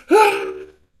 "Ah,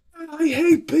 I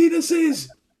hate penises,"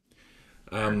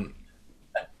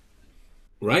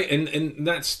 right? And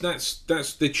that's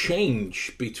the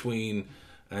change between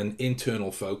an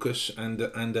internal focus and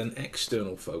an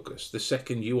external focus. The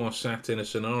second you are sat in a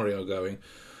scenario going,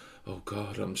 "Oh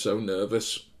God, I'm so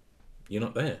nervous," you're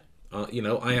not there.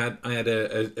 I had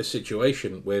a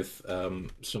situation with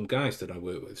some guys that I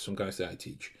work with, some guys that I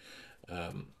teach,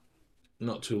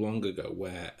 not too long ago,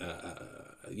 where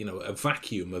a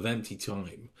vacuum of empty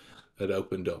time had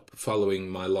opened up following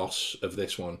my loss of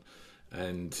this one,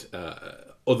 and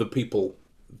other people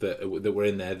that were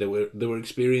in there, they were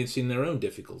experiencing their own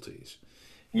difficulties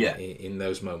yeah, in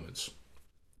those moments,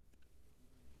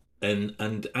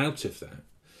 and out of that,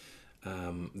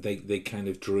 they kind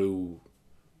of drew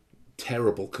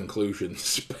terrible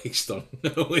conclusions based on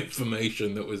no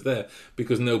information that was there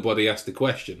because nobody asked the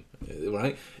question,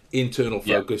 right? yeah. Internal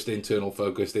focused, internal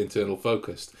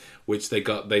focused, which they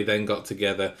then got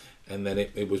together, and then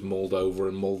it was mulled over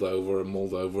and mulled over and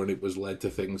mulled over, and it was led to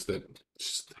things that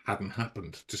just hadn't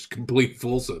happened, just complete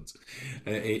falsehoods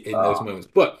in those Oh, moments.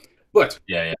 But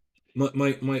yeah, yeah.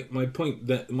 my point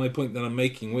that I'm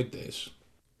making with this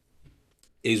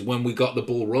is when we got the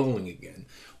ball rolling again,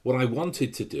 what I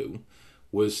wanted to do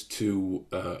was to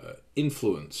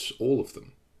influence all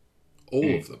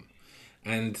Mm, of them,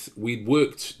 and we'd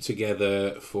worked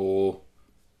together for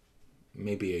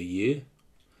maybe a year,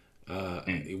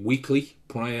 mm, weekly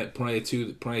prior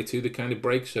to the kind of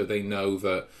break, so they know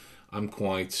that I'm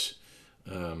quite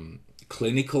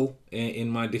clinical in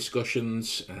my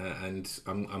discussions, and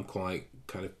I'm quite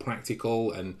kind of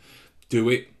practical and do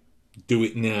it do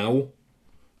it now.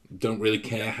 Don't really Yeah.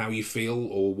 care how you feel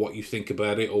or what you think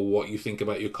about it or what you think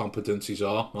about your competencies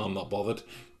are. I'm not bothered.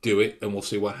 Do it, and we'll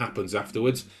see what happens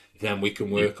afterwards. Then we can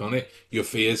Yeah. work on it. Your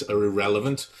fears are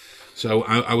irrelevant. So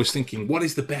I was thinking, what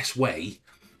is the best way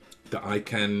that I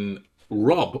can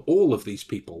rob all of these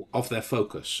people of their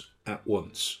focus at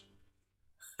once?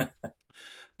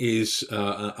 Is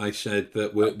I said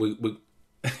that we're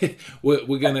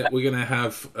gonna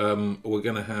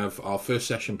have our first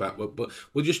session back, but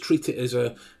we'll just treat it as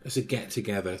a get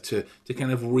together to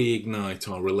kind of reignite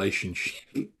our relationship.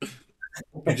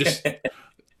 We just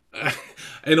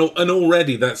and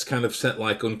already that's kind of set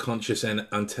like unconscious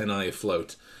antennae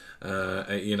afloat,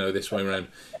 this way around,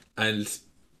 and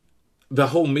the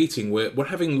whole meeting we're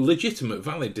having legitimate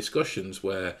valid discussions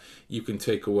where you can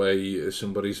take away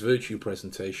somebody's virtue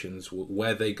presentations,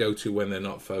 where they go to when they're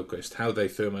not focused, how they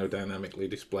thermodynamically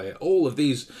display it. All of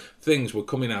these things were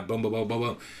coming out boom boom boom boom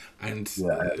boom, and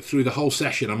Yeah. through the whole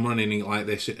session I'm running it like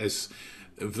this as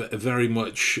very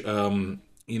much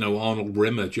Arnold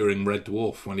Rimmer during Red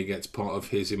Dwarf when he gets part of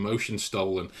his emotion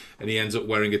stolen and he ends up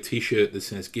wearing a T-shirt that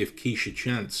says "Give Quiche a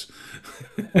chance."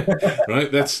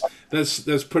 Right? That's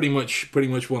pretty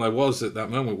much what I was at that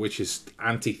moment, which is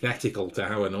antithetical to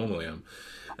how I normally am.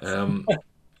 And Right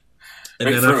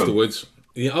then through them. afterwards,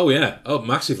 yeah, oh yeah, oh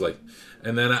massively.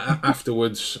 And then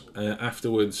afterwards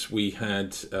we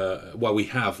had we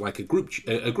have like a group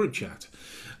chat,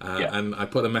 Yeah. and I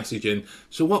put a message in.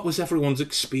 So, what was everyone's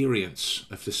experience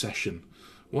of the session?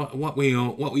 What were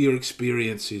your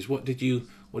experiences? What did you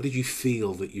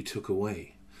feel that you took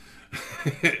away?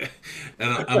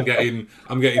 And I'm getting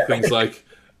things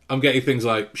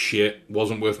like shit,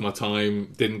 wasn't worth my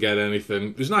time, didn't get anything.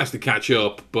 It was nice to catch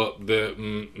up, but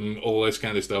all this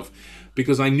kind of stuff,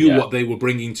 because I knew Yeah. what they were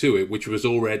bringing to it, which was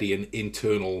already an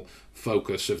internal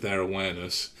focus of their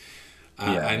awareness.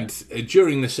 Yeah. And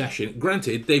during the session,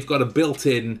 granted, they've got a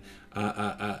built-in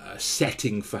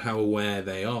setting for how aware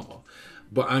they are,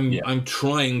 but I'm Yeah. I'm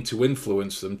trying to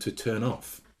influence them to turn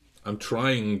off. I'm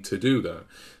trying to do that.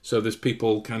 So there's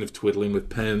people kind of twiddling with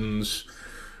pens,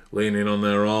 leaning on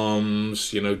their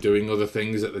arms, doing other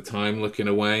things at the time, looking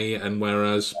away. And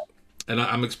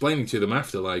I'm explaining to them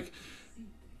after, like,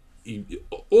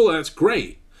 all that's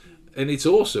great and it's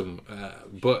awesome,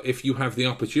 but if you have the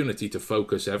opportunity to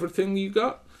focus everything you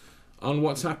got on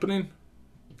what's happening,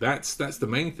 that's the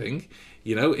main thing.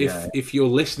 Yeah. If you're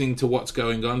listening to what's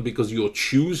going on because you're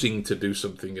choosing to do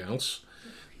something else,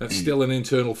 that's Mm. still an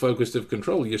internal focus of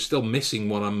control. You're still missing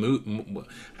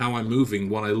how I'm moving,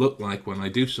 what I look like when I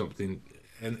do something,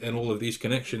 and all of these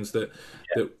connections that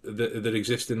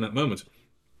exist in that moment.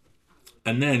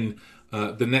 And then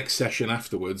the next session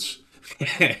afterwards,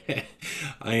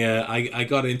 I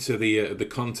got into the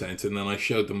content, and then I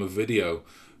showed them a video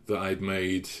that I'd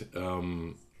made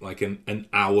like an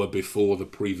hour before the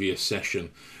previous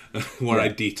session, where I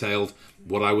Yeah. detailed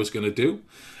what I was going to do.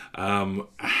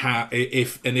 How,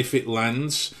 if it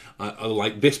lands,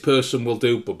 like this person will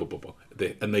do blah, blah, blah, blah.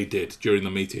 And they did during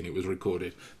the meeting. It was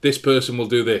recorded. This person will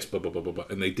do this blah, blah, blah, blah, blah.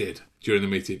 And they did during the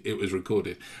meeting. It was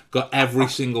recorded. Got every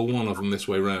single one of them this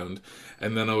way round.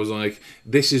 And then I was like,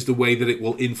 this is the way that it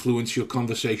will influence your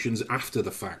conversations after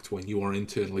the fact when you are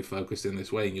internally focused in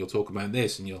this way, and you'll talk about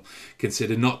this, and you'll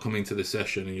consider not coming to the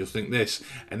session, and you'll think this.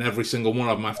 And every single one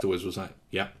of them afterwards was like,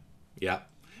 yeah, yeah,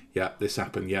 yeah, this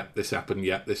happened, yeah, this happened,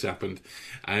 yeah, this happened.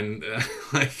 And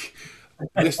like,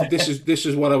 this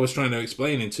is what I was trying to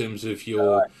explain in terms of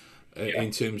your Yeah.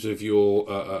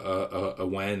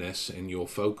 awareness and your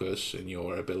focus and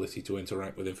your ability to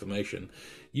interact with information.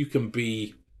 You can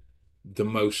be the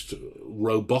most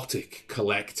robotic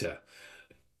collector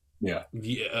Yeah.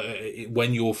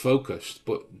 when you're focused,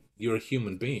 but you're a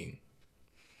human being.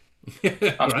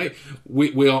 Right?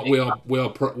 Absolutely. We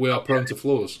are prone to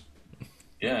flaws.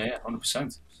 Yeah. Yeah.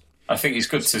 100%. I think it's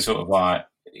good to sort of like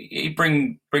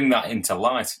bring that into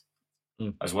light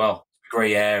Mm. as well.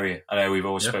 Grey area. I know we've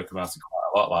always Yeah. spoken about it quite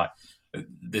a lot. Like,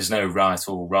 there's no right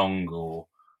or wrong, or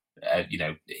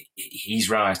he's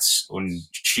right and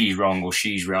she's wrong, or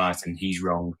she's right and he's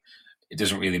wrong. It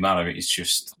doesn't really matter. It's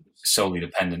just solely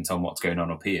dependent on what's going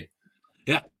on up here.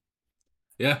 Yeah.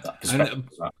 Yeah. That And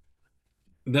perspective.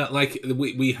 that, like,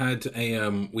 we had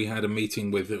a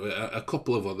meeting with a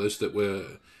couple of others that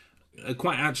were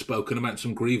quite outspoken about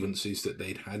some grievances that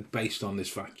they'd had based on this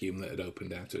vacuum that had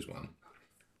opened out as well.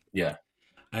 Yeah.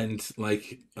 And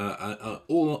like,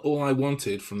 all I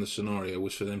wanted from the scenario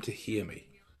was for them to hear me.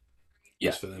 Yeah.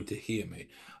 Was for them to hear me.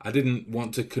 I didn't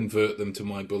want to convert them to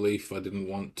my belief. I didn't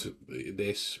want to,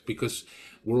 this, because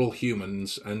we're all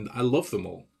humans and I love them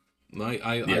all. Right?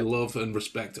 I Yeah, love and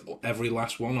respect every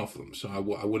last one of them. So I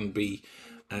wouldn't be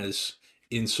as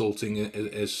insulting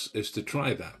as to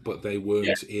try that. But they yeah,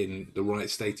 weren't in the right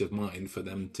state of mind for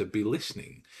them to be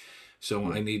listening. So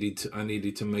yeah, I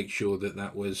needed to make sure that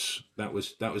that was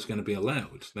going to be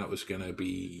allowed. That was going to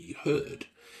be heard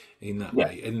in that yeah.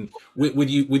 way. And with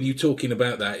you talking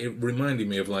about that, it reminded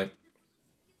me of, like,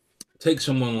 take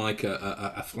someone like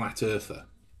a flat earther.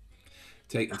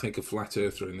 Take a flat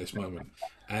earther in this moment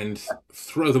and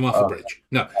throw them off a Uh, bridge.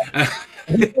 No.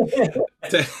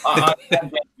 I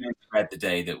genuinely dread the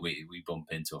day that we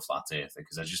bump into a flat earther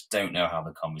because I just don't know how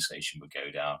the conversation would go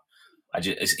down. I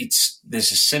just it's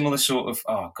there's a similar sort of,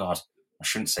 oh god, I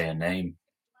shouldn't say a name.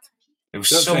 There was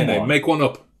Don't say a name. someone Make one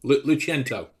up.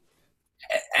 Lucento.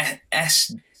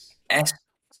 S S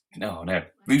no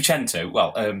Lucento.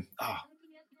 Well,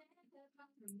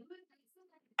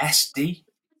 SD.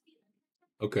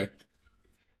 Okay.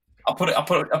 I'll put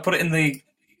it in the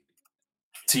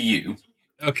to you.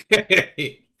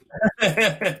 Okay.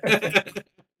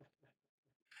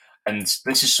 And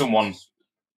this is someone,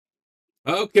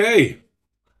 Okay.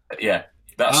 yeah,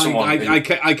 that's I, someone who I,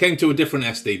 I, I came to a different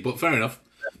SD, but fair enough.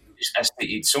 is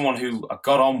SD. It's someone who I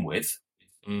got on with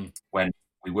Mm, when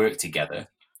we worked together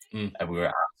mm, and we were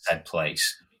at said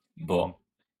place, mm, but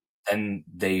then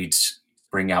they'd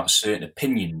bring out certain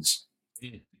opinions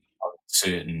mm. on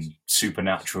certain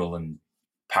supernatural and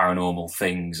paranormal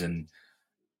things, and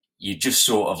you just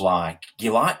sort of like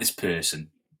you like this person,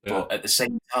 Yeah. but at the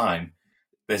same time,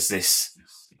 there's this.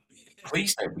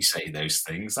 Please don't be saying those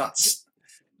things. That's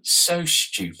so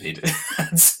stupid.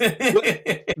 Well,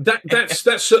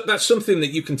 that's something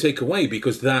that you can take away,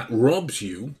 because that robs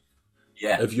you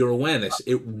Yeah, of your awareness.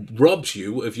 It robs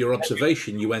you of your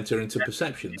observation. You enter into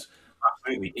perceptions.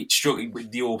 absolutely. It's struggling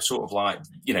with your sort of like,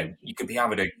 you could be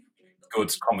having a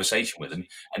good conversation with them,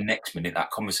 and next minute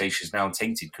that conversation is now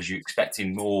tainted because you're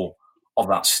expecting more of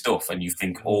that stuff, and you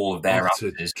think Oh, all of their utter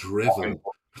answers, drivel.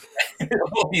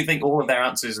 you think all of their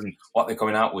answers and what they're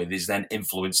coming out with is then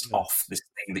influenced Yeah, off this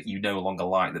thing that you no longer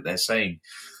like that they're saying,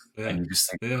 yeah, and you just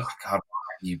think, yeah. oh God,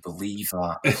 why do you believe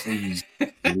that? Please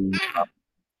believe that.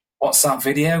 What's that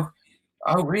video?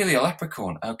 Oh, really? A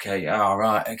leprechaun? Okay. All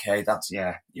right. Okay. That's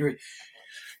yeah. You.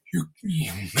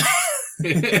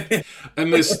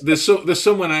 And there's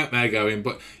someone out there going,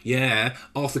 but yeah,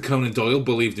 Arthur Conan Doyle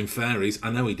believed in fairies.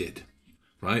 I know he did,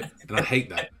 right? And I hate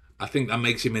that. I think that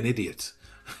makes him an idiot.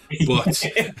 But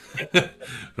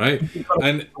right, You've got to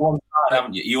and one side,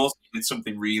 haven't you? You also did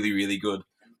something really, really good,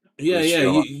 yeah, which yeah,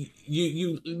 you're like,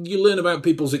 you learn about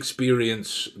people's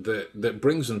experience that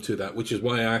brings them to that, which is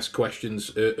why I asked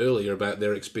questions earlier about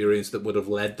their experience that would have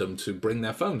led them to bring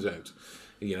their phones out.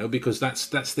 Because that's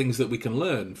things that we can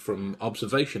learn from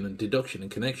observation and deduction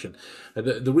and connection.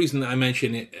 The reason that I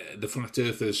mention it, the flat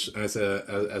earthers as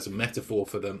a metaphor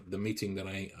for the meeting that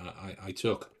I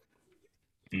took,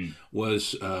 mm,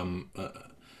 was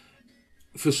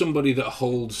for somebody that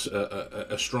holds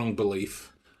a strong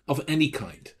belief of any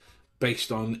kind,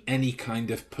 based on any kind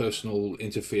of personal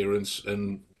interference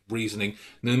and reasoning,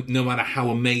 no matter how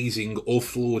amazing or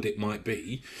flawed it might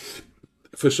be,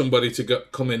 for somebody to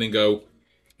come in and go,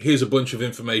 here's a bunch of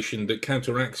information that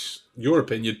counteracts your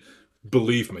opinion,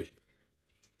 believe me.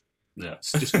 yeah,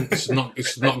 It's not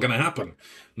going to happen.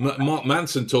 Mark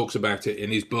Manson talks about it in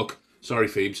his book. Sorry,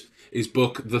 Phoebes. His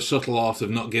book, The Subtle Art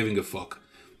of Not Giving a Fuck.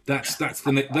 That's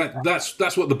what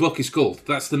the book is called.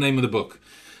 That's the name of the book.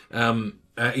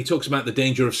 He talks about the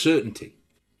danger of certainty,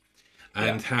 yeah,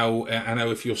 and how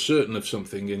if you're certain of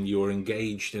something and you're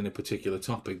engaged in a particular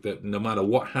topic, that no matter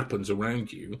what happens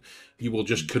around you, you will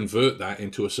just convert that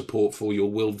into a support for your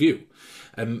worldview.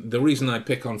 And the reason I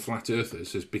pick on flat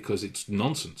earthers is because it's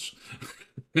nonsense.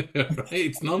 Right?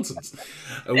 It's nonsense.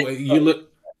 You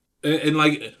look in,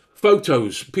 like,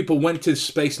 photos. People went to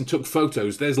space and took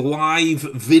photos. There's live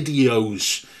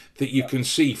videos that you can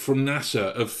see from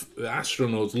NASA of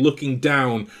astronauts looking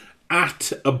down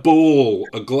at a ball,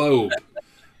 a globe,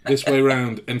 this way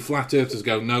round, and flat earthers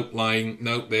go, nope, lying,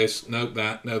 nope, this, nope,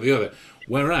 that, no, the other.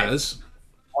 Whereas,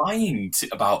 lying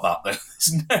about that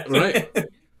though. right? Can be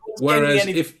Whereas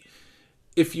anything.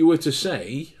 if you were to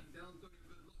say,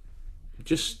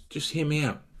 just hear me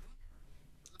out,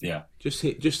 Yeah, just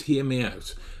hear me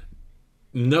out.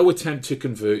 No attempt to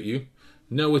convert you,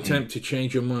 no mm, attempt to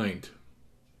change your mind,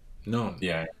 none.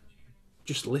 yeah,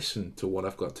 Just listen to what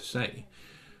I've got to say.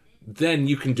 Then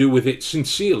you can do with it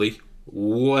sincerely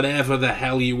whatever the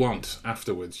hell you want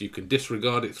afterwards. You can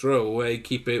disregard it, throw it away,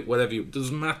 keep it, whatever. It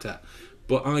doesn't matter.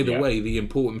 But either Yeah. way, the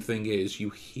important thing is you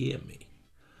hear me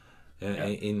Yeah.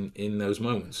 in those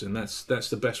moments, and that's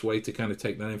the best way to kind of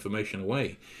take that information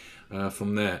away.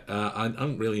 From there, I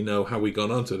don't really know how we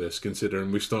got onto this,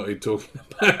 considering we started talking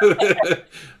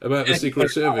about the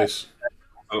Secret Service.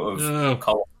 Sort of No,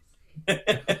 column.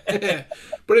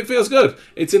 but it feels good.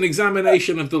 It's an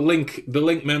examination of the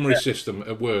link memory system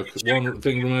at work. One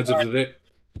thing reminds us of it.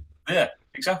 Yeah,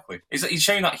 exactly. It's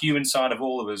showing that human side of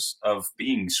all of us of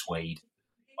being swayed.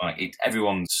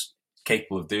 Everyone's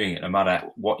capable of doing it, no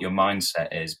matter what your mindset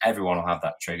is. Everyone will have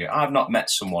that trigger. I've not met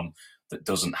someone that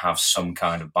doesn't have some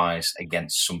kind of bias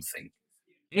against something,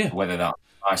 Yeah. whether that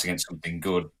bias against something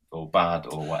good or bad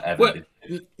or whatever.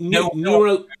 Well, No one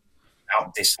neuro.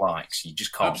 out dislikes. You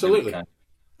just can't do it. Absolutely. Can you?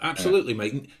 Yeah. Absolutely,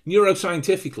 mate.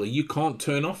 Neuroscientifically, you can't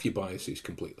turn off your biases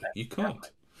completely. You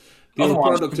can't. They're a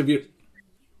Otherwise, product of your.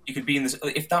 you could be in this.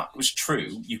 If that was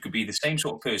true, you could be the same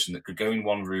sort of person that could go in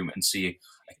one room and see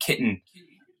a kitten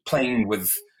playing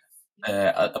with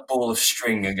a ball of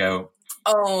string and go,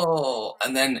 oh,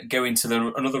 and then go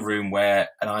into another room where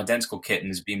an identical kitten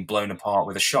is being blown apart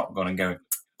with a shotgun and go,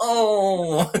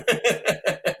 oh.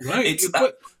 Right, It's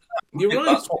but you're right.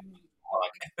 That's what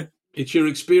like. It's your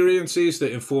experiences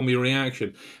that inform your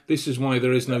reaction. This is why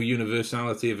there is no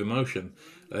universality of emotion.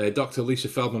 Dr. Lisa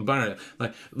Feldman Barrett,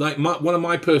 one of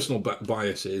my personal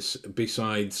biases,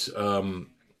 besides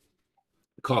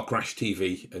car crash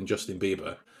TV and Justin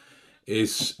Bieber,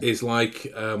 is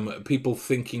like people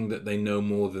thinking that they know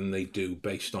more than they do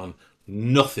based on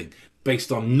nothing.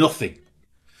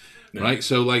 Yeah. Right?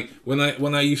 So like when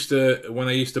I used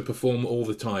to perform all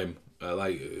the time,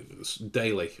 like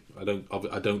daily. I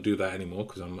don't do that anymore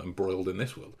because I'm embroiled in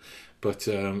this world. But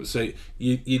so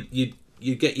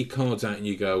you get your cards out and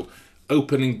you go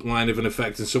opening line of an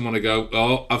effect, and someone will go,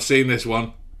 "Oh, I've seen this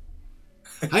one.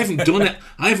 I haven't done it.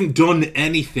 I haven't done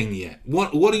anything yet.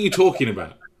 What are you talking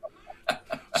about?"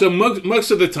 So most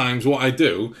of the times, what I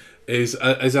do is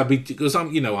I be, because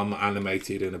I'm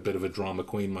animated and a bit of a drama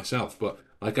queen myself, but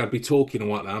like I'd be talking and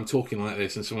whatnot, I'm talking like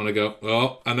this, and someone would go,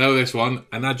 "Oh, I know this one,"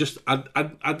 and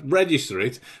I'd register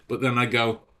it, but then I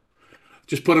go,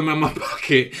 just put them in my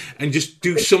pocket and just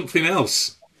do something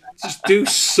else. Just do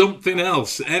something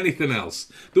else, anything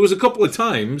else. There was a couple of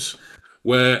times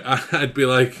where I'd be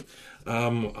like,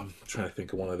 I'm trying to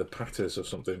think of one of the patterns or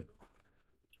something.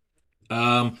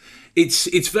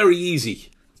 It's very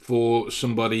easy for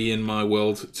somebody in my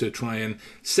world to try and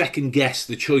second guess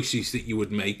the choices that you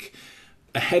would make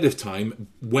ahead of time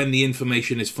when the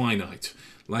information is finite.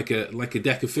 Like a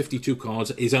deck of 52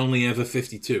 cards is only ever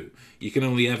 52. You can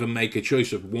only ever make a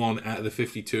choice of one out of the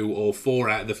 52 or four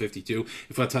out of the 52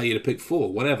 if I tell you to pick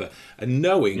four, whatever. And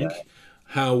knowing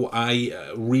how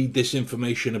I read this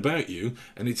information about you,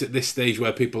 and it's at this stage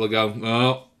where people are going,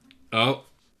 oh,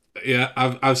 yeah,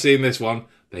 I've seen this one.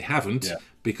 They haven't,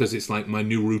 because it's like my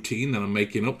new routine that I'm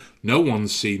making up. No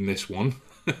one's seen this one.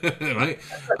 Right?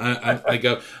 I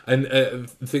go, and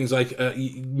things like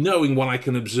knowing what I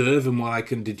can observe and what I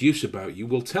can deduce about you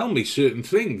will tell me certain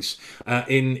things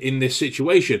in this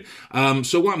situation.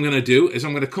 So what I'm going to do is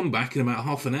I'm going to come back in about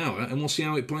half an hour and we'll see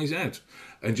how it plays out,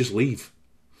 and just leave.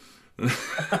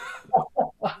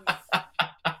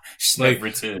 Like,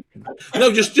 return.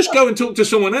 No, just go and talk to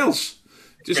someone else.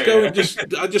 I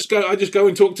just go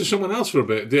and talk to someone else for a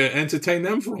bit, entertain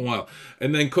them for a while,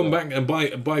 and then come back. And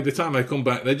by the time I come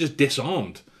back, they're just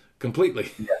disarmed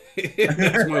completely. In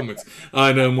those moments,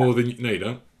 I know more than you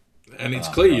don't, and it's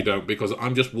clear you don't, because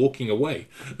I'm just walking away.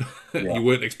 You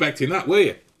weren't expecting that, were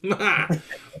you? But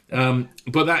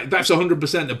that's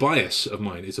 100% a bias of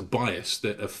mine. It's a bias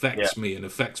that affects me and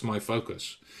affects my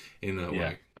focus in that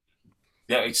way.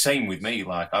 Yeah, it's same with me.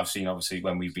 Like I've seen, obviously,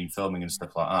 when we've been filming and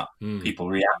stuff like that, people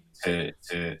react to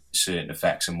certain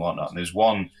effects and whatnot. And there's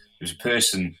a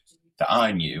person that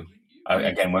I knew. I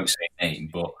again won't say name,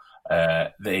 but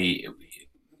I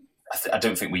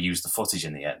don't think we used the footage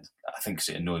in the end. I think 'cause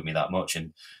it annoyed me that much,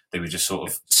 and they were just sort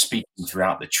of speaking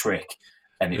throughout the trick,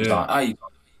 and it was like, "Oh,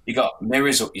 you got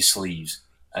mirrors up your sleeves,"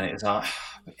 and it was like,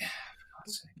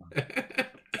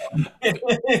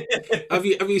 Have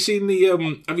you seen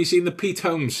the Pete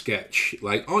Holmes sketch?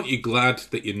 Like, aren't you glad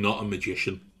that you're not a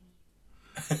magician?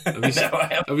 Have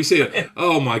you seen it?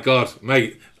 Oh my god,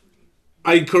 mate!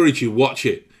 I encourage you, watch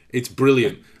it. It's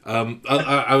brilliant.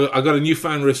 I got a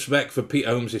newfound respect for Pete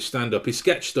Holmes' stand-up. His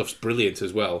sketch stuff's brilliant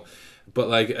as well. But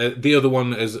like the other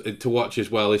one to watch as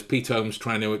well is Pete Holmes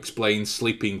trying to explain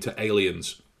sleeping to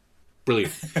aliens.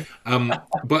 Brilliant.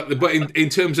 But in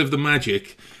terms of the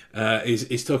magic,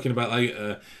 he's talking about like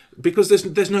because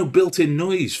there's no built-in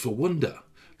noise for wonder.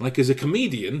 Like as a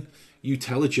comedian, you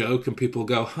tell a joke and people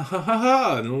go ha ha ha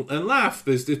ha and laugh.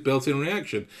 There's this built-in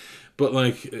reaction. But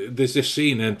like, there's this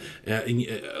scene, and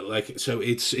like, so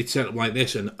it's set up like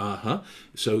this, and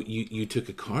So you took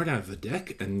a card out of the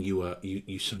deck, and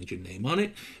you signed your name on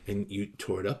it, and you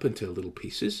tore it up into little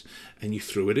pieces, and you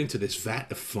threw it into this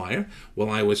vat of fire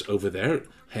while I was over there,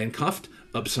 handcuffed,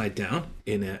 upside down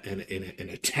in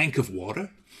a tank of water.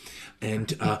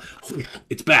 And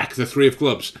it's back, the three of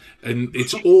clubs, and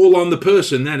it's all on the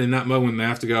person. Then in that moment, they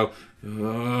have to go,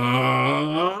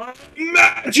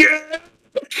 magic.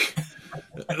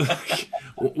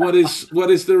 What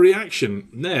is the reaction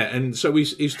there? And so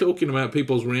he's talking about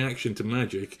people's reaction to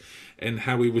magic, and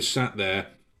how he was sat there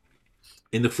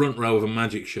in the front row of a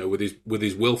magic show with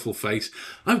his willful face.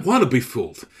 I want to be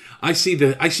fooled. I see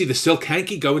the silk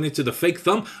hanky going into the fake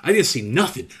thumb. I didn't see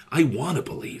nothing. I want to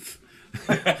believe.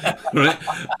 Right?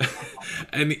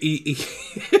 And he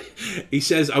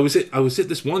says, I was at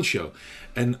this one show,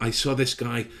 and I saw this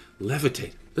guy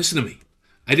levitate. Listen to me.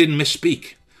 I didn't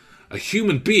misspeak. A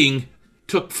human being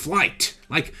took flight.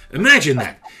 Like, imagine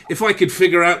that. If I could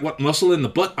figure out what muscle in the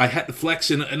butt I had to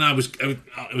flex in, and I was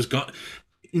gone.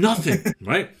 Nothing,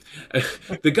 right?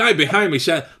 The guy behind me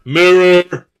said,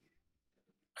 mirror.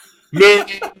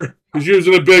 He's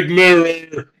using a big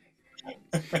mirror.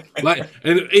 Like,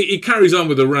 and he carries on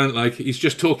with a rant, like he's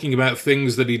just talking about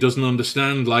things that he doesn't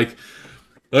understand. Like,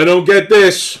 I don't get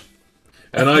this,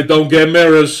 and I don't get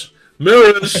mirrors.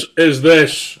 Mirrors is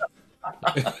this.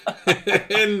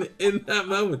 in that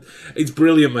moment, it's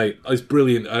brilliant, mate. It's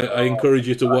brilliant. I encourage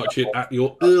you to watch it at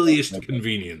your earliest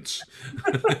convenience.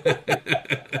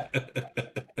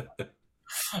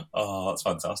 Oh, that's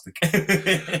fantastic.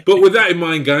 But with that in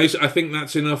mind, guys, I think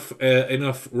that's enough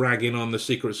ragging on the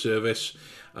Secret Service.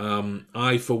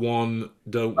 I, for one,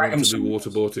 don't want to be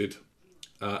waterboarded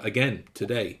again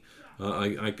today.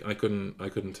 I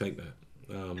couldn't take that.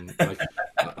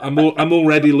 I'm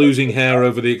already losing hair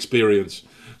over the experience.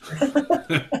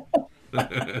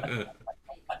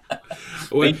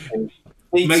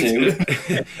 Me too.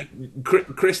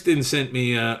 Kristen sent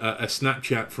me a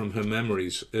Snapchat from her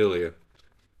memories earlier,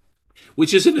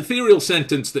 which is an ethereal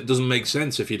sentence that doesn't make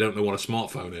sense if you don't know what a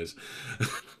smartphone is.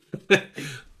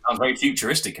 I'm very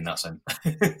futuristic in that sense.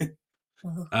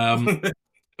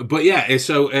 But yeah,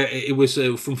 so it was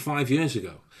from 5 years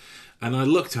ago. And I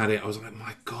looked at it. I was like,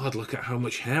 "My God, look at how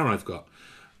much hair I've got."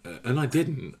 And I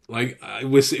didn't. Like, it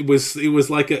was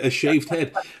like a shaved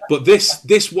head. But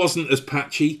this wasn't as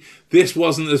patchy. This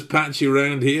wasn't as patchy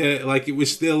around here. Like, it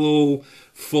was still all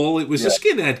full. It was a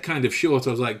skinhead kind of short. I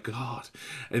was like, God.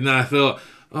 And then I thought,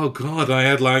 oh God, I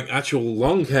had like actual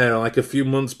long hair like a few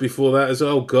months before that as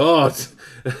well. God.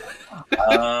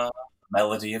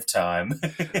 Melody of time.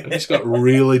 I just got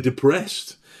really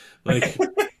depressed. Like.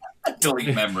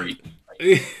 Delete memory.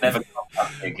 Never come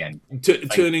back again.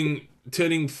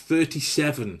 Turning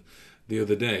 37 the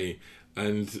other day,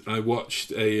 and I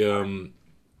watched a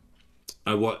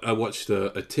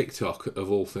TikTok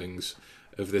of all things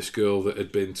of this girl that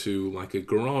had been to like a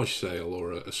garage sale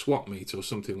or a swap meet or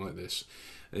something like this,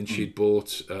 and she'd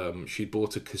bought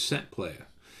a cassette player.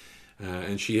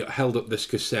 And she held up this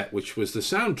cassette, which was the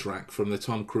soundtrack from the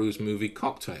Tom Cruise movie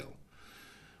Cocktail.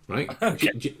 Right?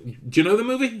 Okay. Do you know the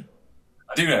movie?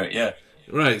 I do know it, yeah.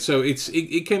 Right, so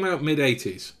it came out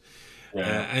mid-80s.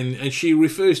 Yeah. And she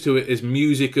refers to it as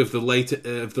music of the late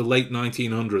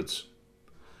 1900s.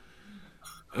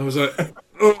 I was like,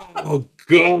 oh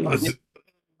God.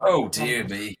 Oh dear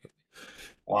me.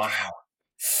 Wow.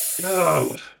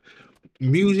 Oh,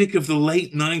 music of the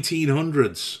late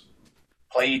 1900s.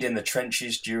 Played in the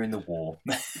trenches during the war.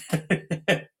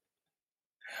 Fucking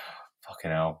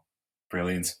hell.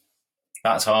 Brilliant.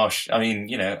 That's harsh. I mean,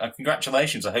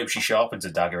 congratulations. I hope she sharpens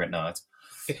a dagger at night.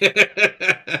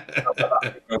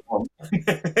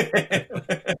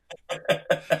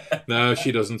 No,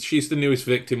 she doesn't. She's the newest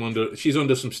victim. She's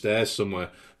under some stairs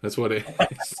somewhere. That's what it is.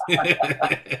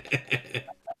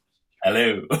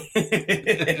 Hello.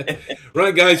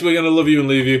 Right, guys, we're going to love you and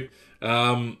leave you.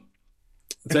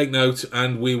 Take note,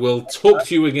 and we will talk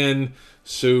to you again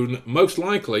soon, most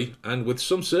likely, and with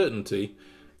some certainty,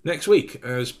 next week,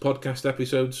 as podcast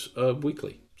episodes are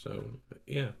weekly. So,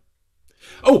 yeah.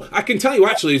 Oh, I can tell you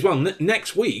actually as well.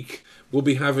 Next week we'll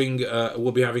be having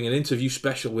an interview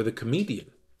special with a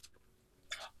comedian.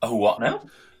 Oh, what now?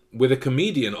 With a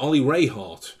comedian, Ollie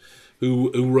Rayhart,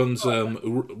 who runs a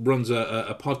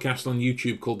podcast on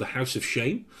YouTube called The House of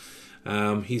Shame.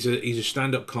 He's a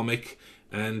stand-up comic,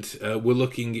 and we're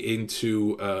looking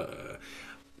into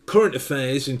current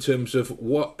affairs in terms of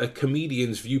what a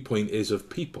comedian's viewpoint is of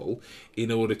people,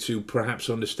 in order to perhaps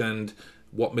understand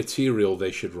what material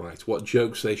they should write, what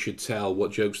jokes they should tell,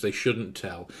 what jokes they shouldn't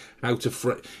tell, how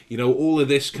to all of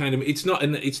this kind of. It's not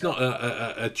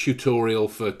a tutorial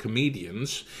for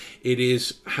comedians. It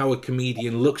is how a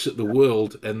comedian looks at the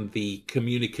world and the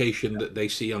communication that they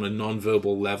see on a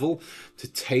non-verbal level to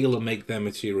tailor make their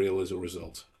material as a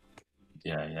result.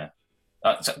 Yeah, yeah.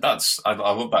 I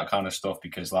love that kind of stuff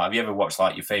because like, have you ever watched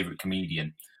like your favorite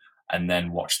comedian and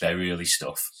then watched their early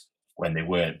stuff when they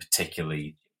weren't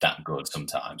particularly that good?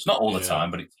 Sometimes, not all the Yeah, time,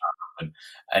 but it can happen.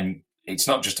 And it's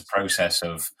not just a process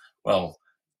of, well,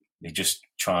 they just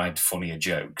tried funnier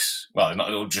jokes. Well,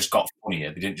 it just got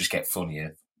funnier. They didn't just get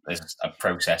funnier. There's a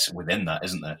process within that,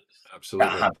 isn't there? That absolutely.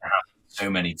 had to happen so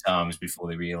many times before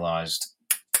they realised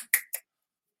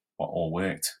what all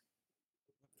worked.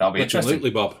 That'll be interesting.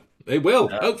 Absolutely, Bob. It will,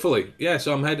 Yeah. hopefully. Yeah,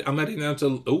 so I'm heading down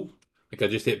to. Oh, I think I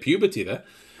just hit puberty there.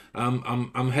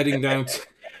 I'm heading down.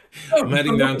 Oh, I'm you've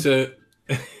heading done down nothing.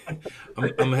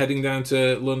 to. I'm heading down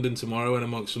to London tomorrow, and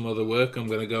amongst some other work, I'm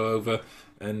going to go over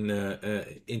and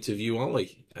interview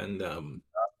Ollie and get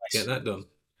Nice. that done.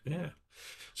 Yeah.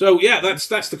 So yeah, that's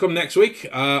to come next week.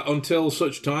 Until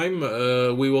such time,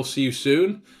 we will see you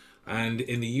soon, and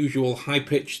in the usual high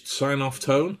pitched sign off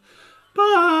tone.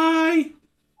 Bye.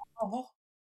 Oh.